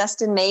the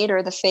destined mate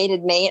or the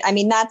fated mate. I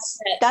mean, that's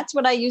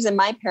what I use in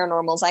my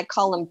paranormals. I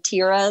call them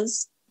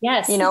tiras.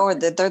 Yes. Or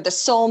they're the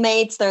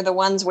soulmates. They're the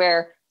ones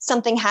where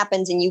something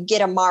happens and you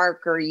get a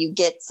mark or you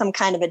get some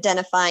kind of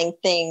identifying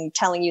thing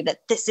telling you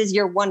that this is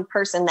your one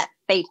person that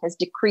fate has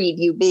decreed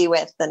you be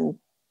with, and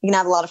you can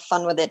have a lot of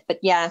fun with it. But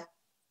yeah,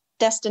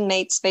 destined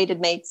mates, fated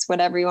mates,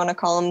 whatever you want to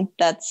call them.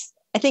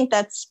 I think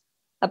that's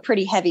a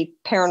pretty heavy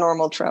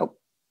paranormal trope.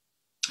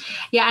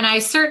 Yeah. And I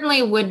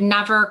certainly would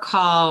never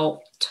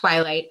call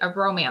Twilight a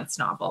romance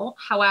novel.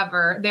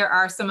 However, there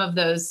are some of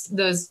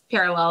those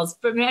parallels,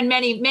 and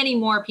many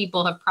more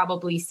people have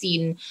probably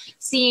seen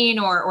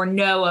or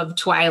know of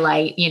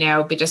Twilight,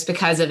 but just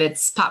because of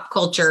its pop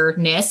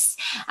culture-ness,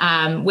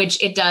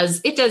 which it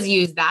does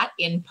use that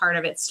in part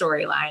of its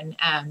storyline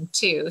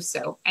too.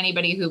 So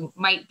anybody who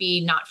might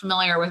be not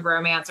familiar with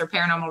romance or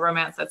paranormal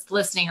romance that's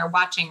listening or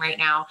watching right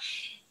now,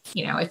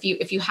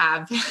 if you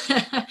have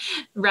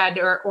read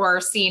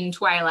or seen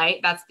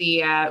Twilight, that's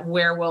the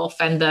werewolf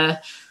and the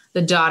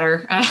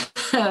daughter.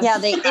 Yeah,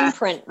 they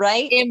imprint,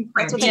 right? Imprint,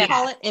 that's what they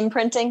call it,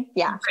 imprinting.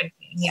 Yeah, imprinting.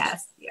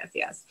 Yes.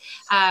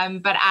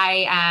 But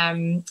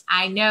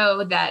I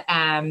know that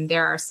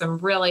there are some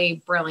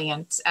really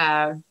brilliant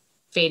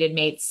fated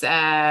mates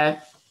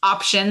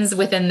options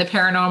within the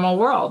paranormal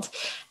world.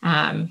 So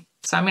I'm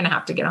going to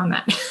have to get on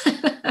that.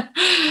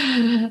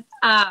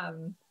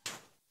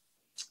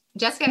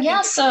 Jessica?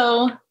 Yeah,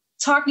 so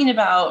talking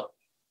about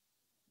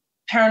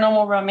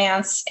paranormal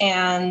romance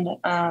and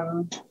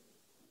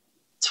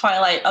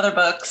Twilight, other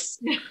books.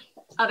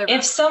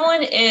 If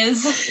someone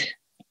is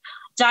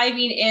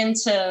diving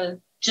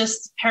into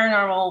just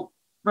paranormal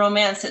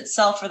romance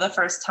itself for the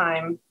first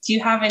time, do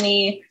you have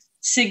any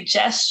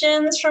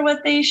suggestions for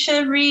what they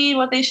should read,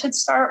 what they should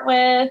start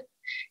with?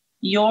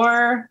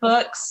 Your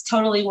books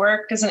totally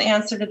work as an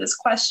answer to this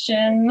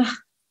question.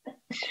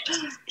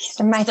 These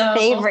are my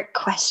favorite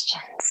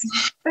questions.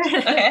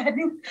 Okay,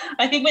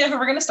 I think we know who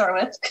we're going to start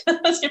with.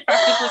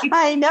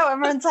 I know,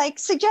 everyone's like,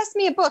 suggest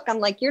me a book. I'm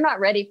like, you're not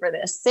ready for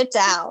this. Sit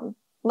down.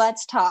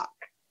 Let's talk.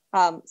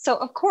 So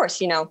of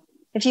course,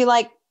 if you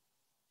like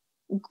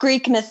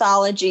Greek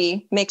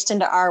mythology mixed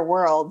into our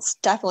worlds,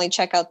 definitely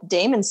check out the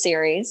Damon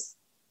series.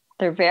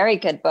 They're very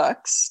good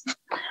books.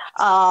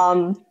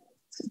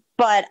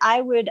 But I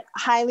would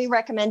highly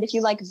recommend, if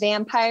you like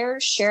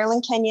vampires,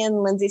 Sherilyn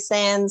Kenyon, Lindsay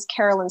Sands,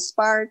 Carolyn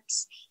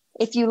Sparks.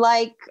 If you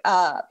like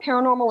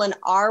paranormal in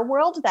our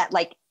world, that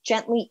like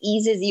gently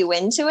eases you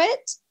into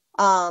it.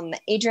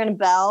 Adrienne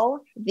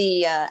Bell,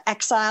 the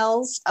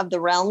Exiles of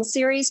the Realm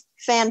series,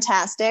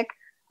 fantastic.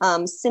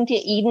 Cynthia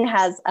Eden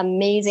has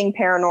amazing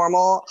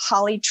paranormal.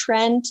 Holly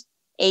Trent,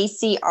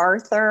 A.C.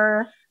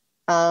 Arthur.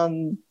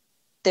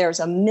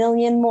 There's a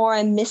million more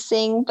I'm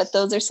missing, but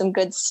those are some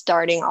good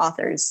starting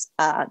authors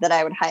that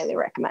I would highly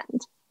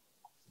recommend.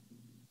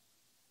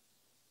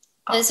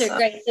 Those are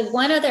great. The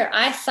one other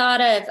I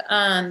thought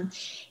of,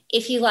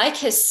 if you like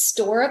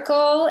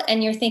historical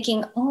and you're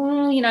thinking,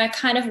 I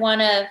kind of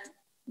want to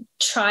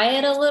try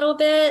it a little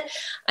bit.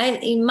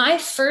 My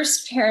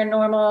first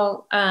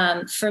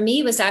paranormal for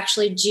me was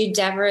actually Jude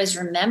Devereux's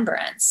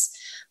Remembrance,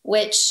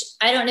 which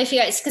I don't know if you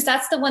guys, because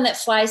that's the one that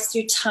flies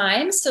through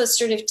time. So it's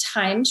sort of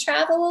time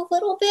travel a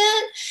little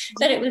bit,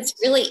 but it was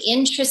really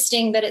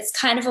interesting that it's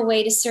kind of a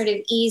way to sort of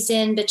ease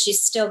in, but you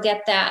still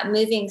get that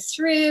moving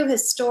through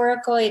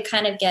historical. You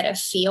kind of get a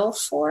feel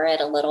for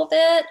it a little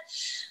bit.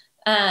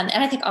 And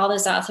I think all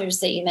those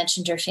authors that you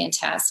mentioned are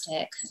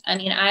fantastic. I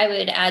mean, I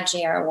would add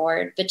J.R.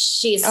 Ward, but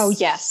she's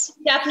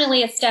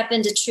definitely a step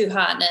into true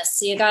hotness.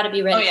 So you got to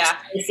be ready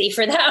to see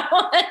for that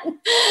one.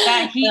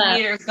 That heat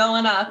meter's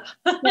going up.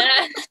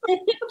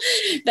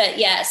 But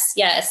yes.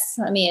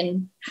 I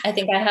mean, I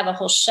think I have a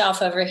whole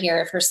shelf over here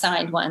of her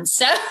signed ones.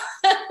 So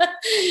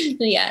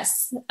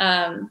yes.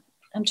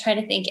 I'm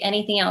trying to think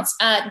anything else.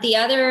 The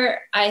other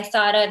I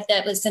thought of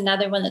that was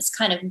another one that's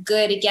kind of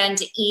good, again,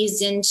 to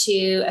ease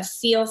into a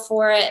feel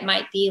for it. It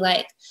might be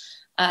like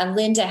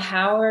Linda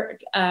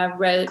Howard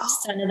wrote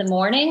Son of the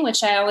Morning,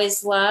 which I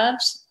always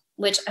loved,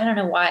 which I don't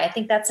know why. I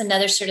think that's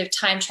another sort of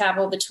time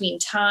travel between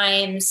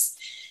times.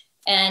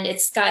 And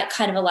it's got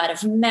kind of a lot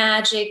of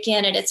magic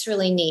in it. It's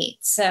really neat.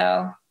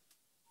 So,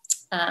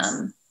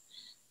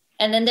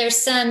 and then there's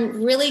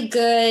some really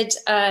good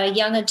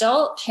young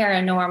adult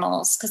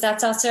paranormals, because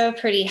that's also a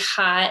pretty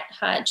hot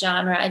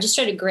genre. I just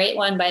read a great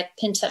one by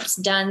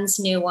Pintups Dunn's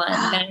new one.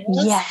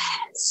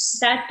 Yes.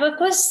 That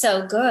book was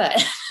so good.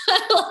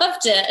 I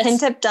loved it.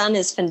 Pintup Dunn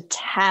is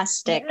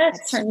fantastic.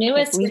 Yes, her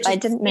newest. I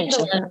didn't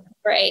mention her.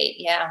 Great,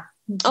 yeah.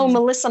 Oh,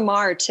 Melissa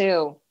Marr,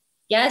 too.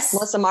 Yes.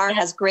 Melissa Marr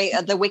has great,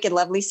 the Wicked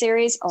Lovely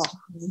series. Oh,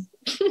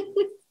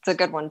 it's a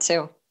good one,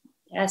 too.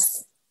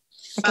 Yes.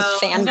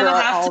 I'm going to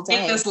have to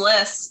take this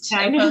list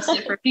and post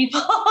it for people,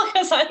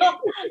 because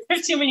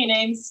there's too many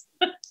names.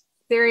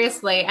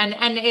 Seriously. And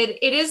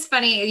it is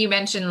funny you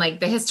mentioned like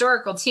the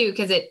historical too,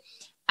 because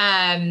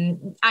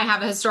I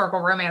have a historical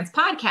romance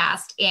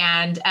podcast,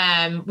 and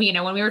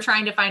when we were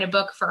trying to find a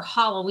book for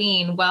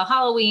Halloween, well,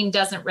 Halloween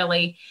doesn't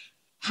really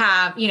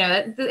have,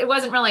 it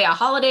wasn't really a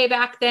holiday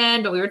back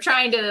then, but we were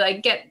trying to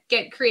like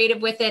get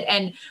creative with it.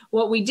 And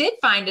what we did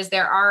find is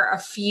there are a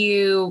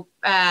few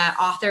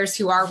authors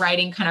who are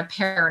writing kind of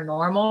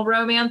paranormal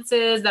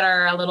romances that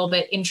are a little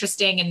bit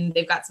interesting, and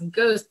they've got some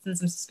ghosts and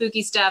some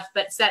spooky stuff,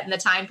 but set in the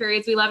time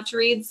periods we love to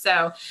read.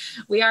 So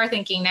we are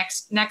thinking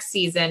next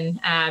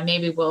season,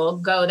 maybe we'll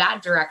go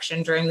that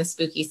direction during the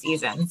spooky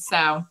season.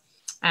 So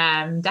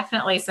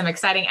definitely some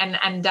exciting,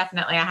 and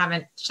definitely I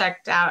haven't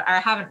checked out, or I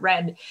haven't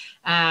read,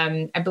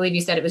 I believe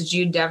you said it was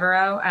Jude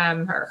Devereaux,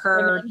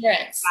 her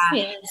yes.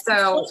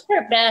 So it's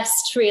her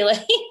best, really.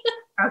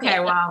 Okay,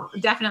 well,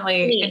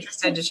 definitely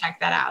interested to check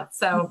that out.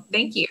 So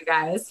thank you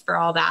guys for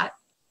all that.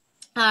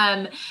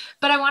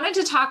 But I wanted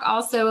to talk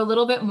also a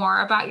little bit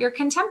more about your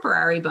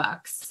contemporary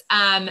books.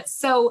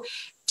 So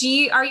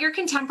are your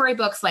contemporary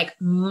books like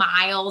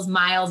miles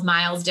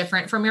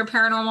different from your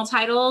paranormal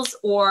titles,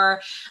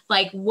 or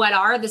like what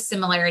are the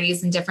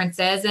similarities and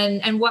differences,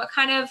 and what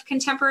kind of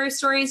contemporary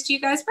stories do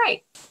you guys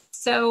write?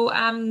 So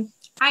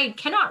I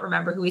cannot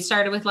remember who we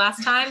started with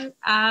last time.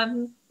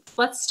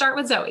 Let's start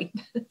with Zoe.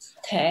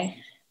 Okay.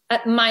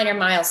 Mine are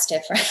miles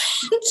different.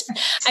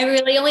 I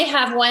really only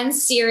have one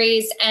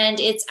series, and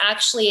it's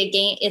actually a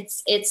game.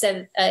 It's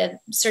a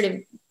sort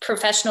of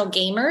professional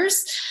gamers,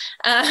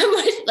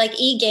 like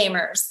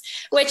e-gamers,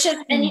 which is,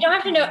 and you don't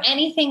have to know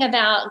anything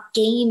about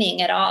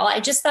gaming at all.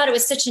 I just thought it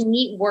was such a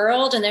neat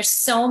world, and there's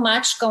so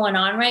much going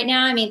on right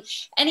now. I mean,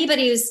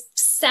 anybody who's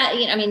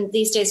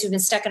these days we've been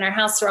stuck in our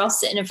house, we're all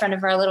sitting in front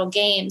of our little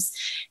games.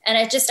 And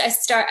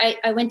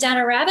I went down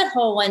a rabbit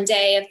hole one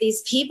day of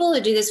these people who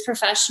do this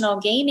professional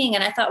gaming.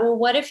 And I thought, well,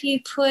 what if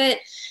you put,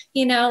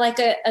 like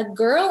a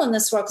girl in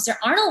this world? Because there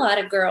aren't a lot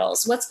of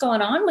girls. What's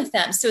going on with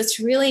them? So it's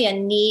really a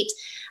neat,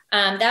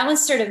 that one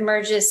sort of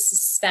merges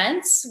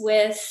suspense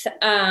with,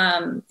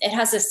 it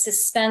has a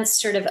suspense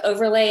sort of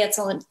overlay. It's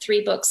only a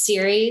 3-book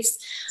series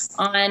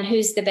on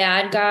who's the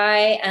bad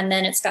guy. And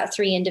then it's got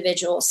 3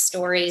 individual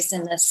stories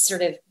in this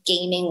sort of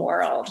gaming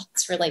world.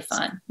 It's really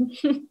fun.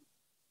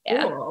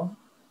 Yeah. Cool.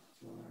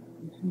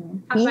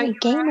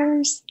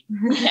 Gamers.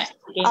 Yeah,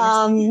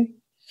 gamers.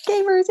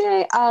 Gamers,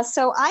 yay.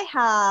 So I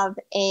have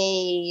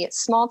a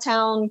small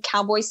town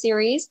cowboy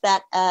series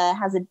that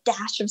has a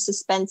dash of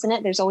suspense in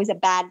it. There's always a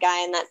bad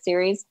guy in that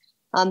series.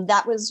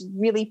 That was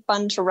really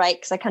fun to write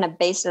because I kind of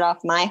based it off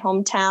my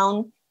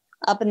hometown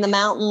up in the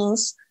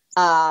mountains.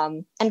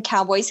 And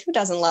cowboys, who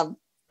doesn't love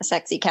a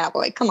sexy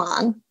cowboy? Come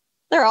on.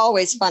 They're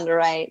always fun to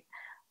write.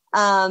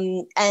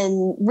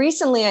 And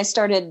recently I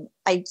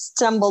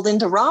stumbled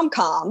into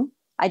rom-com.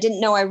 I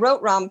didn't know I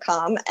wrote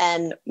rom-com,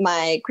 and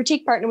my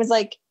critique partner was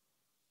like,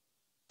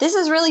 this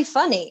is really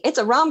funny. It's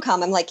a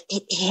rom-com. I'm like,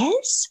 it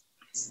is?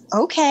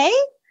 Okay.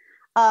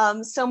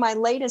 So my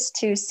latest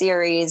 2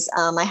 series,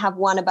 I have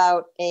one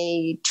about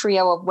a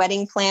trio of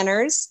wedding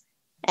planners,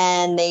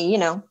 and they,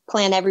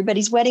 plan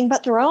everybody's wedding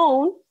but their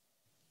own.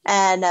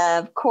 And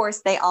of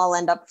course, they all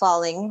end up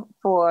falling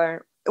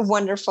for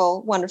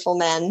wonderful, wonderful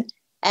men.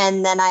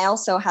 And then I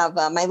also have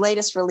my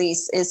latest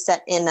release is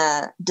set in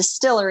a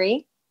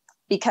distillery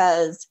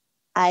because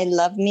I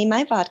love me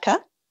my vodka.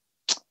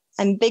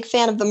 I'm a big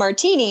fan of the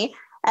martini.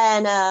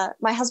 And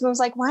my husband was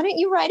like, why don't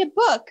you write a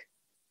book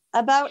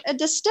about a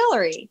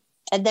distillery?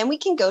 And then we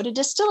can go to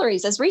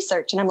distilleries as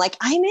research. And I'm like,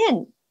 I'm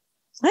in.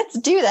 Let's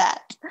do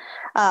that.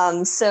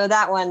 So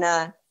that one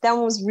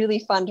was really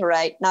fun to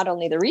write, not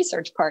only the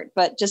research part,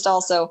 but just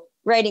also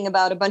writing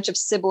about a bunch of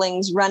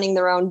siblings running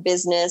their own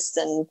business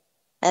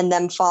and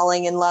them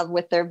falling in love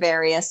with their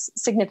various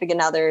significant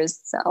others.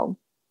 So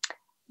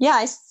yeah,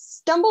 I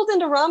stumbled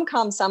into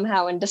rom-com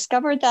somehow and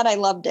discovered that I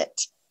loved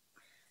it.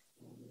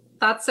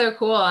 That's so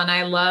cool. And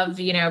I love,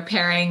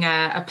 pairing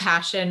a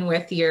passion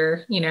with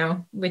your,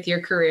 with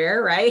your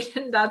career, right?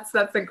 That's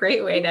a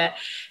great way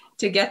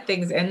to get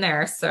things in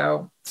there.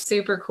 So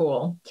super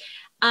cool.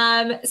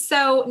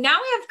 So now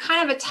we have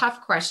kind of a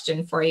tough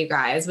question for you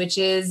guys, which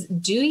is,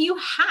 do you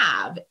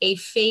have a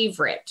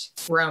favorite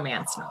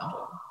romance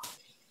novel?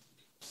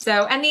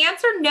 So, and the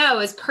answer no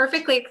is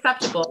perfectly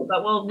acceptable,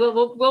 but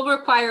we'll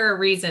require a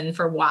reason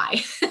for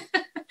why.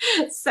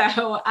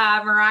 So,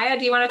 Mariah,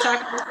 do you want to talk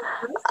about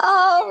this?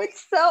 Oh,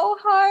 it's so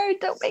hard.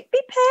 Don't make me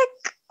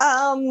pick.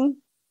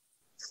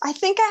 I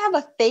think I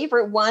have a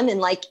favorite one in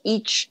like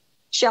each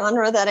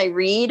genre that I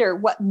read or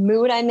what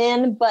mood I'm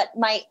in, but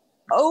my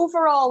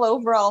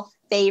overall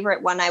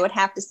favorite one I would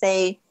have to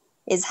say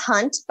is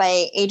Hunt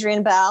by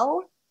Adrienne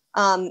Bell.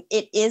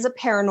 It is a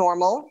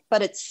paranormal,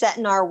 but it's set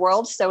in our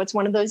world. So it's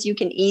one of those you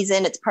can ease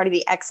in. It's part of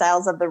the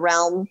Exiles of the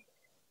Realm.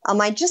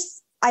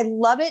 I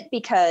love it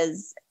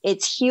because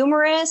it's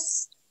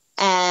humorous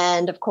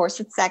and of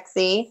course it's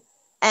sexy.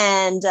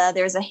 And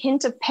there's a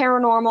hint of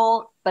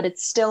paranormal, but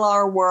it's still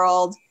our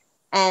world.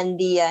 And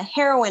the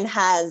heroine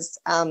has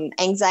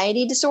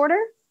anxiety disorder.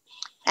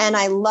 And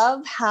I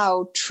love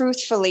how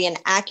truthfully and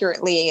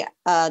accurately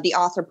the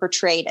author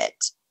portrayed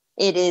it.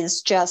 It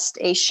is just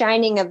a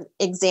shining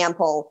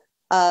example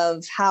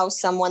of how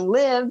someone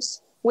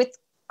lives with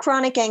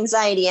chronic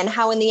anxiety and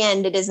how in the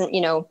end it isn't,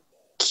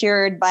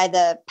 cured by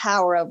the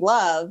power of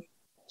love.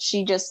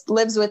 she just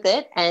lives with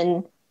it,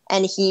 and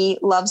he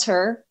loves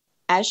her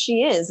as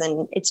she is,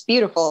 and it's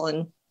beautiful,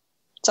 and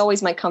it's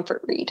always my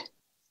comfort read.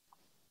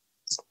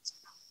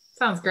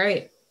 Sounds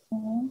great.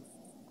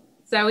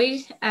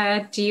 Zoe,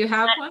 do you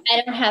have one?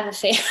 I don't have a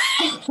favorite.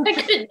 I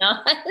could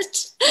not.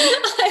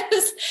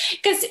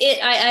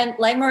 I'm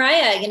like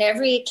Mariah,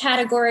 every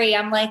category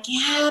I'm like,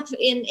 yeah,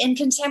 in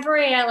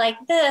contemporary, I like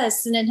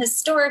this. And in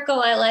historical,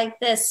 I like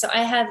this. So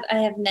I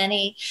have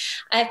many.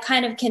 I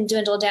kind of can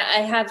dwindle down.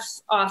 I have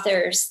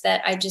authors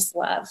that I just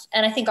love.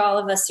 And I think all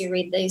of us who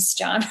read these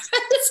genres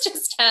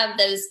just have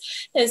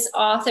those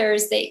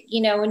authors that,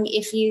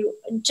 if you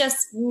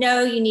just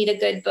know you need a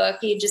good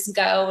book, you just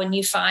go and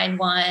you find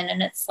one,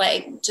 and it's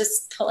like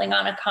just pulling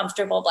on a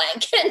comfortable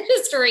blanket and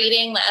just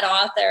reading that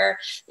author,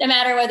 no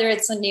matter whether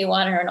it's a new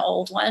one or an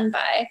old one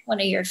by one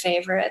of your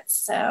favorites.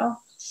 So,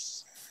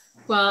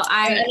 well,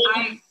 I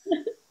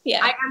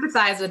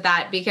empathize with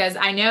that, because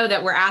I know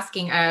that we're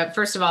asking,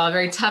 first of all, a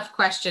very tough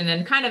question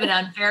and kind of an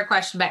unfair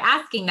question by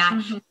asking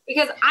that,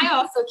 because I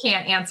also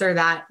can't answer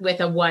that with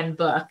a one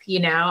book.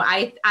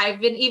 I've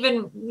been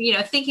even,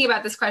 thinking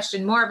about this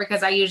question more,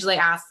 because I usually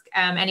ask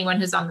anyone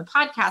who's on the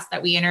podcast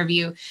that we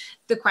interview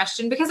the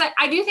question, because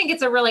I do think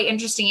it's a really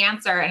interesting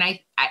answer. And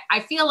I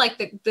feel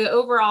like the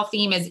overall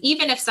theme is,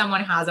 even if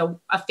someone has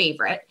a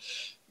favorite,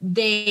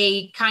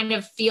 they kind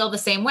of feel the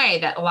same way,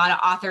 that a lot of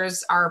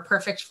authors are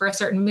perfect for a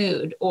certain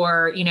mood,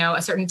 or,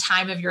 a certain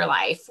time of your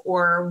life,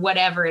 or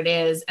whatever it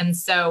is. And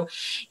so,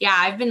 yeah,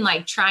 I've been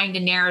like trying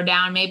to narrow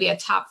down maybe a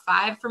top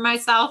 5 for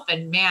myself.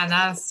 And man,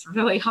 that's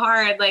really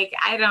hard. Like,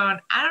 I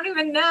don't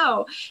even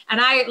know.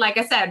 And like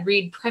I said,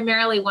 read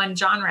primarily one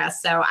genre.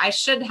 So I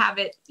should have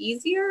it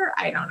easier.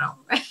 I don't know.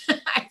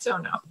 I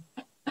don't know.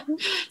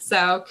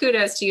 So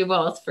kudos to you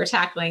both for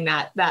tackling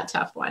that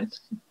tough one.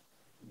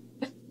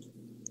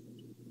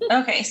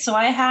 Okay, so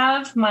I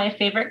have my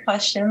favorite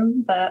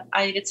question that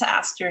I get to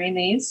ask during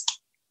these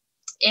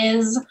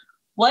is,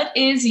 what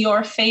is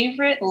your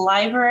favorite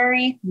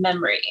library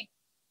memory?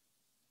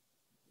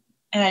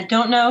 And I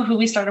don't know who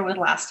we started with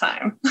last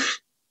time. I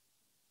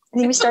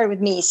think we started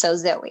with me, so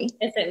Zoe.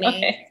 Is it me?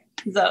 Okay,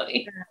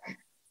 Zoe.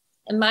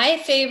 My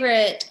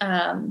favorite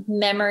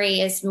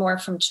memory is more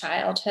from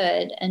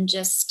childhood, and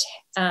just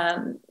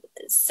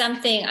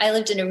something. I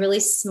lived in a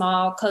really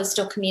small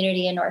coastal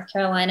community in North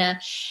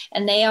Carolina,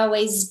 and they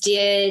always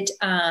did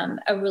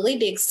a really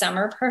big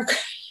summer program,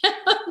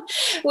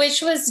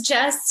 which was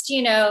just,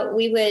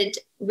 we would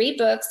read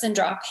books and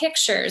draw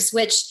pictures,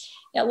 which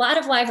a lot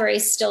of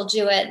libraries still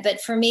do it.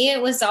 But for me,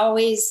 it was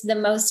always the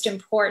most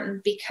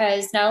important,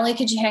 because not only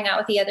could you hang out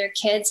with the other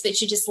kids, but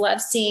you just love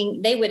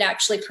seeing, they would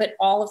actually put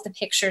all of the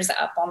pictures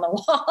up on the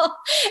wall,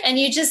 and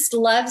you just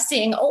love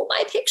seeing, oh,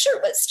 my picture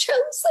was chosen,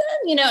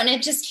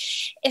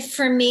 and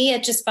for me,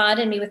 it just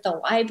bonded me with the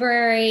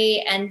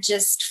library, and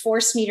just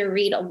forced me to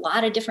read a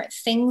lot of different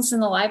things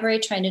in the library,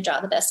 trying to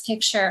draw the best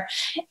picture.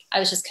 I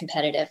was just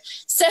competitive.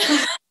 So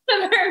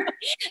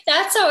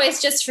that's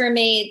always just for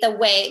me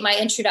my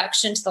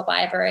introduction to the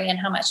library, and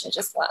how much I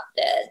just loved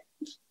it.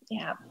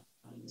 Yeah.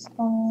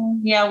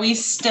 Yeah, we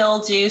still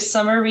do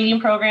summer reading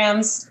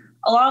programs.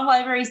 A lot of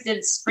libraries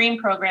did spring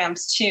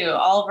programs too,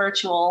 all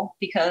virtual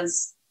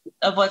because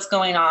of what's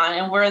going on.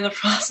 And we're in the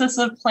process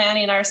of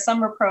planning our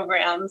summer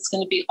program. It's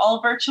going to be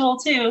all virtual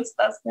too, so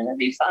that's going to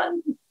be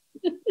fun.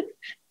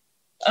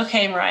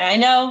 Okay, Mariah, I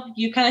know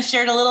you kind of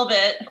shared a little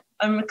bit.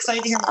 I'm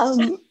excited to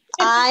hear.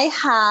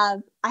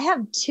 I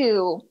have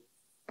 2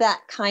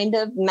 that kind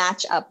of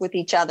match up with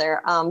each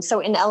other.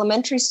 So in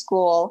elementary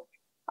school,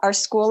 our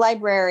school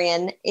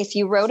librarian, if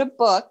you wrote a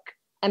book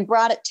and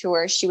brought it to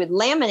her, she would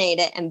laminate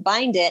it and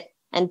bind it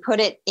and put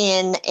it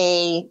in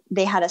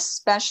they had a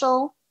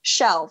special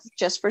shelf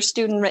just for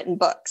student written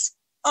books.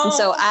 Oh. And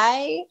so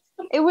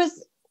it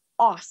was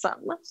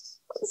awesome.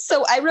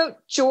 So I wrote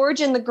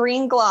George and the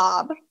Green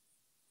Glob,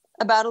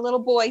 about a little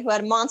boy who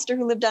had a monster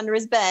who lived under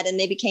his bed, and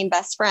they became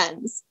best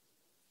friends.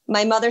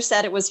 My mother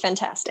said it was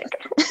fantastic.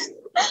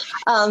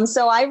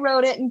 So I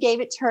wrote it and gave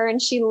it to her, and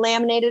she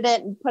laminated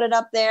it and put it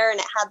up there, and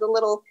it had the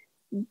little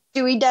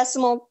Dewey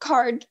Decimal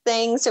card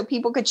thing so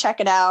people could check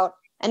it out.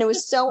 And it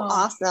was so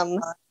awesome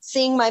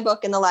seeing my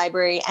book in the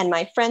library, and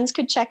my friends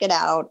could check it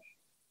out.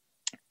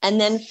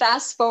 And then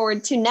fast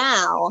forward to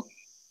now,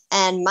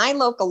 and my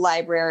local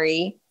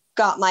library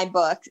got my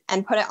book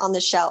and put it on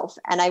the shelf.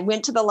 And I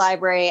went to the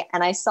library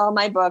and I saw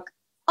my book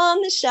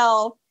on the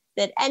shelf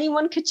that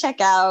anyone could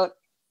check out.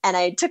 And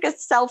I took a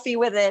selfie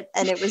with it,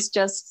 and it was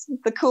just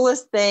the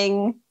coolest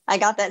thing. I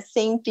got that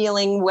same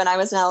feeling when I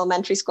was in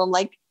elementary school. I'm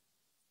like,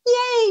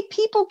 yay,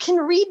 people can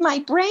read my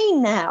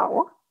brain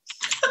now.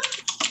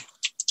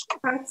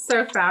 That's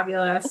so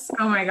fabulous.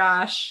 Oh my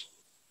gosh.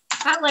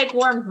 That like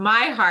warmed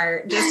my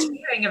heart just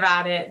hearing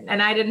about it.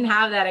 And I didn't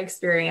have that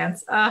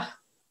experience.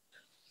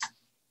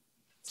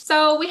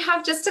 So we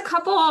have just a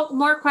couple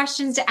more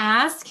questions to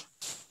ask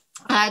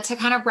to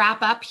kind of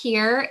wrap up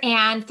here.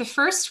 And the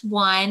first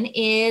one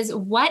is,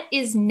 what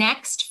is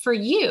next for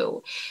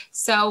you?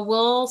 So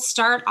we'll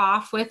start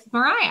off with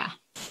Mariah.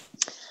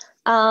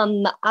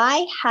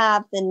 I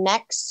have the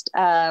next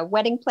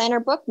wedding planner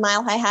book,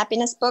 Mile High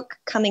Happiness book,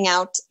 coming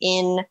out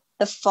in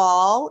the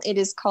fall. It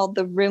is called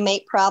The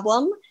Roommate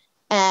Problem,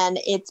 and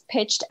it's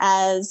pitched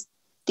as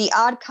The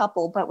Odd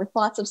Couple, but with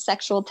lots of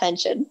sexual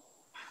tension.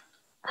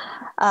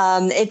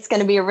 It's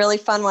going to be a really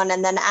fun one.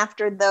 And then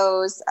after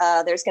those,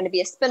 there's going to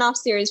be a spin-off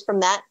series from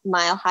that,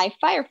 Mile High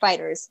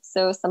Firefighters.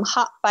 So some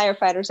hot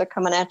firefighters are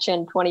coming at you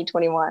in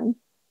 2021.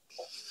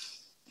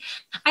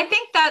 I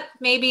think that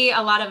maybe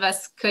a lot of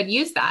us could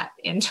use that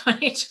in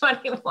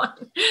 2021.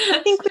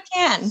 I think we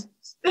can.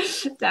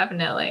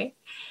 Definitely.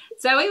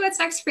 Zoe, what's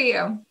next for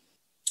you?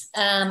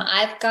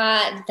 I've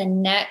got the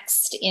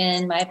next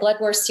in my Blood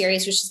War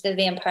series, which is the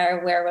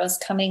Vampire Werewolves,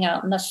 coming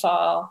out in the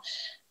fall.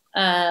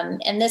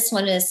 And this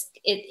one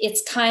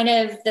it's kind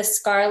of the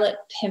Scarlet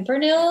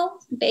Pimpernel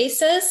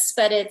basis,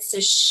 but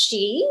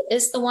she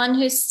is the one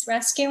who's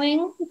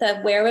rescuing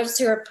the werewolves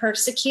who are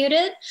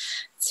persecuted.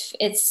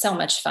 It's so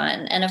much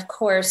fun. And of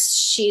course,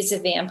 she's a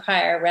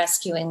vampire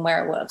rescuing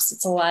werewolves.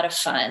 It's a lot of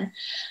fun.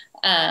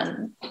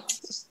 And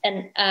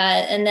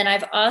then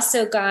I've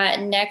also got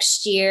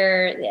next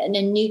year a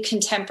new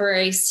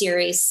contemporary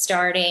series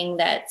starting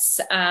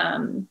that's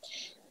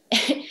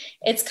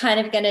it's kind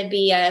of going to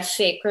be a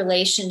fake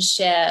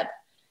relationship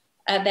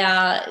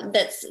about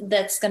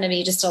that's going to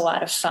be just a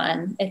lot of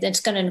fun. It's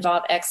going to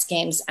involve X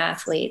Games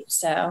athletes.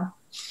 So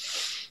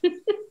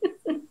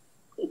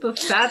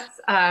that's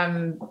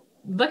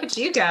look at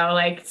you go,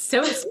 like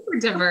so super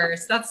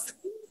diverse. That's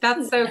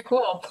so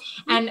cool.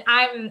 And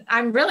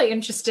I'm really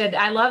interested.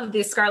 I love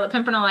the Scarlet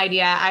Pimpernel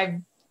idea.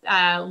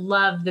 I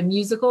love the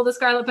musical, The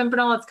Scarlet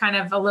Pimpernel. It's kind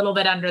of a little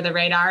bit under the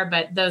radar,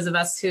 but those of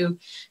us who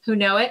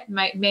know it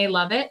may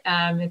love it.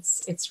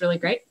 It's really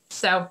great.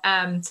 So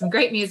some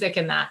great music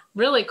in that.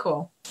 Really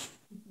cool.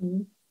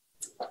 Mm-hmm.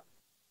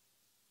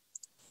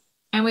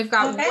 And we've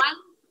got one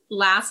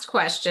last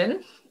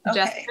question. Okay.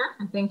 Jessica,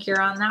 I think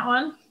you're on that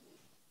one.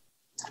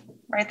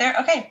 Right there.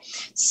 Okay.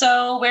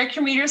 So where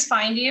can readers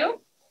find you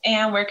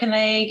and where can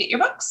they get your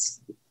books?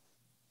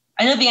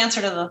 I know the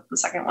answer to the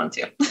second one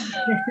too.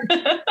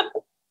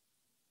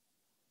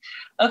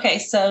 Okay.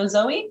 So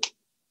Zoe?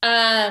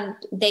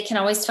 They can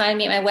always find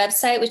me at my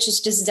website, which is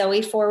just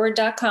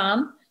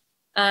zoeforward.com.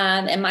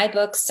 And my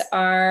books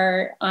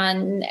are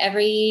on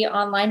every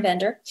online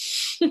vendor,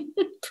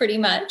 pretty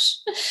much,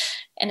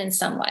 and in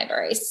some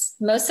libraries.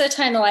 Most of the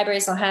time, the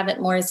libraries will have it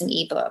more as an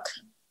ebook.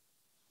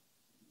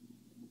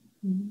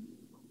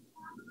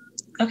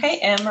 Okay,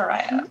 and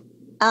Mariah?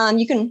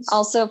 You can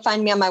also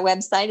find me on my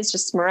website. It's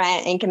just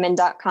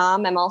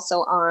mariahankenman.com. I'm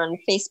also on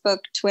Facebook,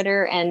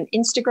 Twitter, and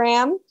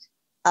Instagram.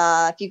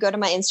 If you go to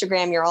my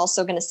Instagram, you're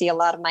also going to see a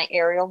lot of my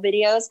aerial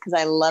videos because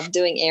I love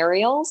doing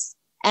aerials,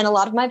 and a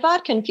lot of my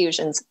vodka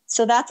infusions.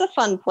 So that's a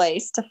fun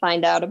place to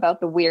find out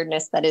about the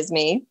weirdness that is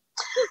me.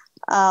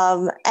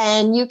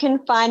 And you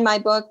can find my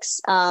books.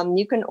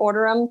 You can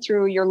order them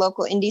through your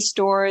local indie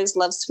stores,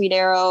 Love Sweet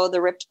Arrow,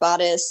 The Ripped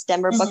Bodice,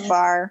 Denver Book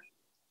Bar.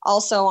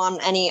 Also on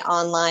any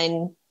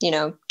online,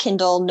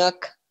 Kindle,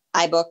 Nook,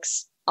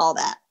 iBooks, all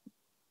that.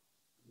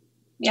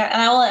 Yeah,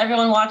 and I will let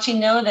everyone watching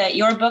know that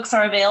your books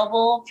are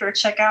available for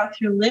checkout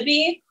through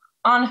Libby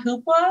on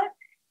Hoopla.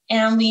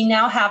 And we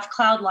now have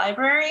Cloud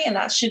Library, and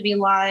that should be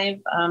live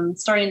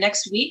starting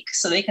next week.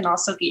 So they can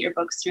also get your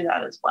books through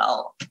that as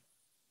well.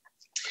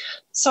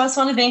 So I just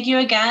want to thank you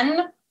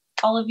again,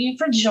 all of you,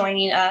 for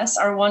joining us,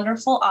 our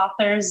wonderful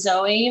authors,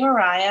 Zoe,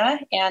 Mariah,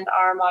 and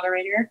our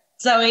moderator,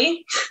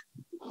 Zoe.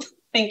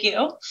 Thank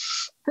you.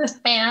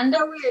 And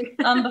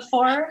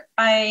before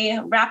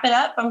I wrap it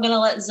up, I'm going to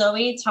let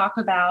Zoe talk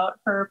about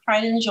her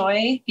Pride and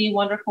Joy, the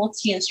wonderful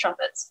Tea and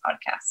Strumpets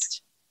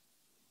podcast.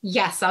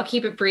 Yes, I'll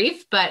keep it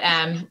brief, but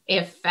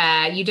if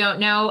you don't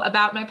know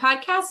about my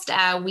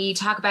podcast, we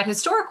talk about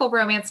historical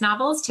romance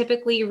novels,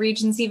 typically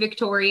Regency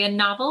Victorian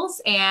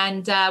novels,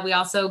 and we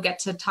also get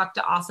to talk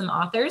to awesome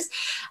authors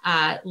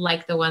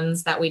like the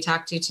ones that we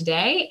talked to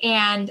today,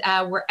 and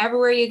we're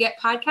everywhere you get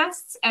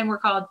podcasts, and we're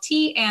called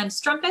Tea and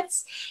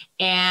Strumpets,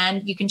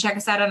 and you can check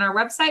us out on our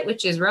website,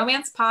 which is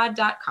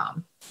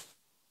romancepod.com.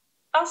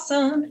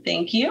 Awesome.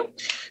 Thank you.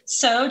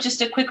 So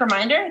just a quick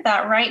reminder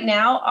that right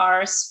now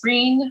our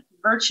spring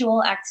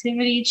virtual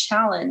activity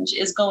challenge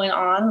is going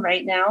on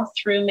right now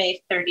through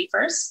May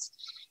 31st.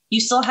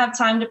 You still have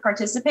time to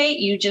participate.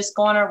 You just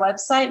go on our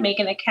website, make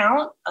an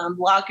account,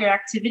 log your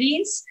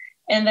activities,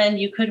 and then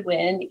you could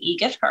win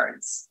e-gift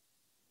cards.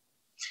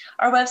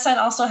 Our website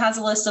also has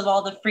a list of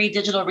all the free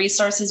digital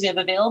resources we have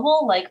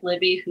available, like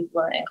Libby,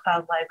 Hoopla, and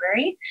Cloud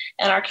Library.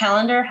 And our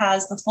calendar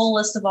has the full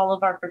list of all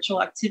of our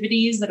virtual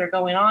activities that are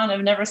going on. I've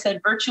never said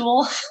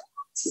virtual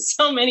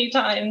so many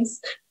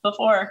times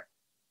before.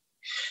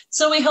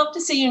 So we hope to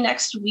see you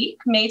next week,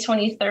 May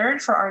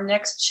 23rd, for our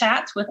next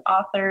chat with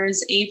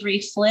authors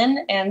Avery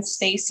Flynn and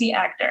Stacey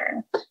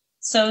Agdern.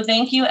 So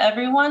thank you,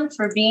 everyone,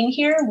 for being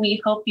here.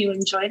 We hope you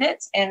enjoyed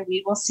it, and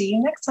we will see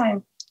you next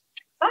time.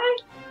 Bye.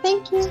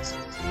 Thank you.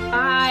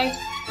 Bye.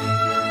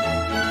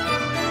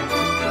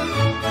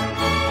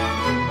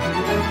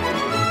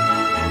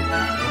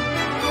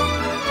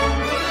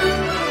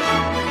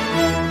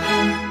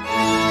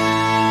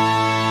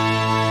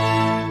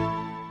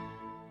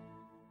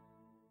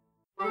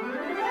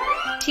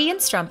 Tea and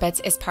Strumpets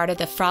is part of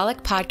the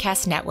Frolic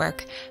Podcast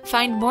Network.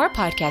 Find more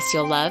podcasts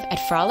you'll love at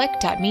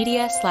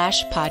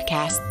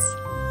frolic.media/podcasts.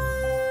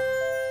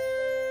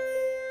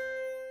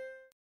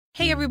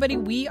 Hey everybody,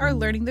 we are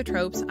Learning the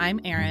Tropes. I'm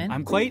Erin.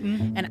 I'm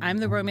Clayton. And I'm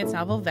the romance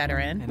novel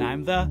veteran. And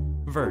I'm the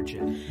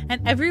virgin.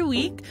 And every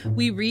week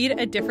we read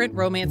a different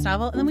romance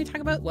novel and then we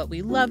talk about what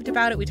we loved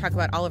about it. We talk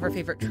about all of our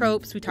favorite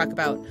tropes. We talk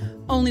about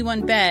only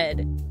one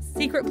bed,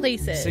 secret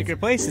places.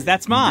 Secret places,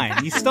 that's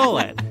mine. You stole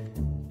it.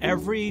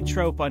 Every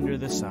trope under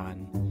the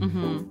sun.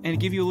 Mm-hmm. And to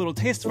give you a little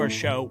taste of our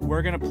show,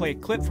 we're going to play a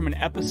clip from an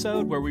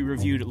episode where we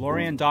reviewed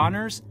Lorianne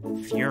Donner's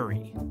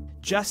Fury.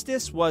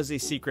 Justice was a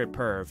secret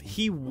perv.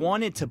 He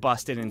wanted to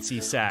bust in and see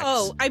sex.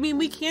 Oh, I mean,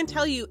 we can't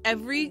tell you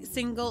every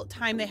single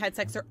time they had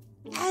sex or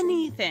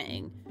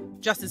anything,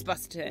 Justice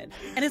busted in.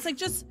 And it's like,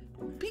 just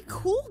be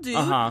cool, dude.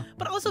 Uh-huh.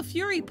 But also,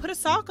 Fury, put a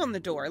sock on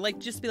the door. Like,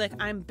 just be like,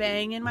 I'm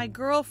banging my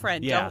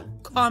girlfriend. Yeah.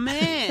 Don't come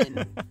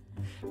in.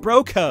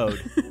 Bro code.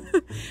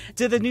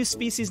 Did the new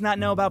species not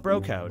know about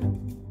bro code?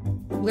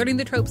 Learning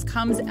the Tropes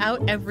comes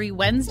out every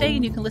Wednesday,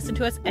 and you can listen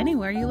to us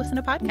anywhere you listen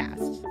to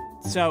podcasts.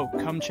 So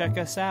come check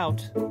us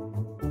out.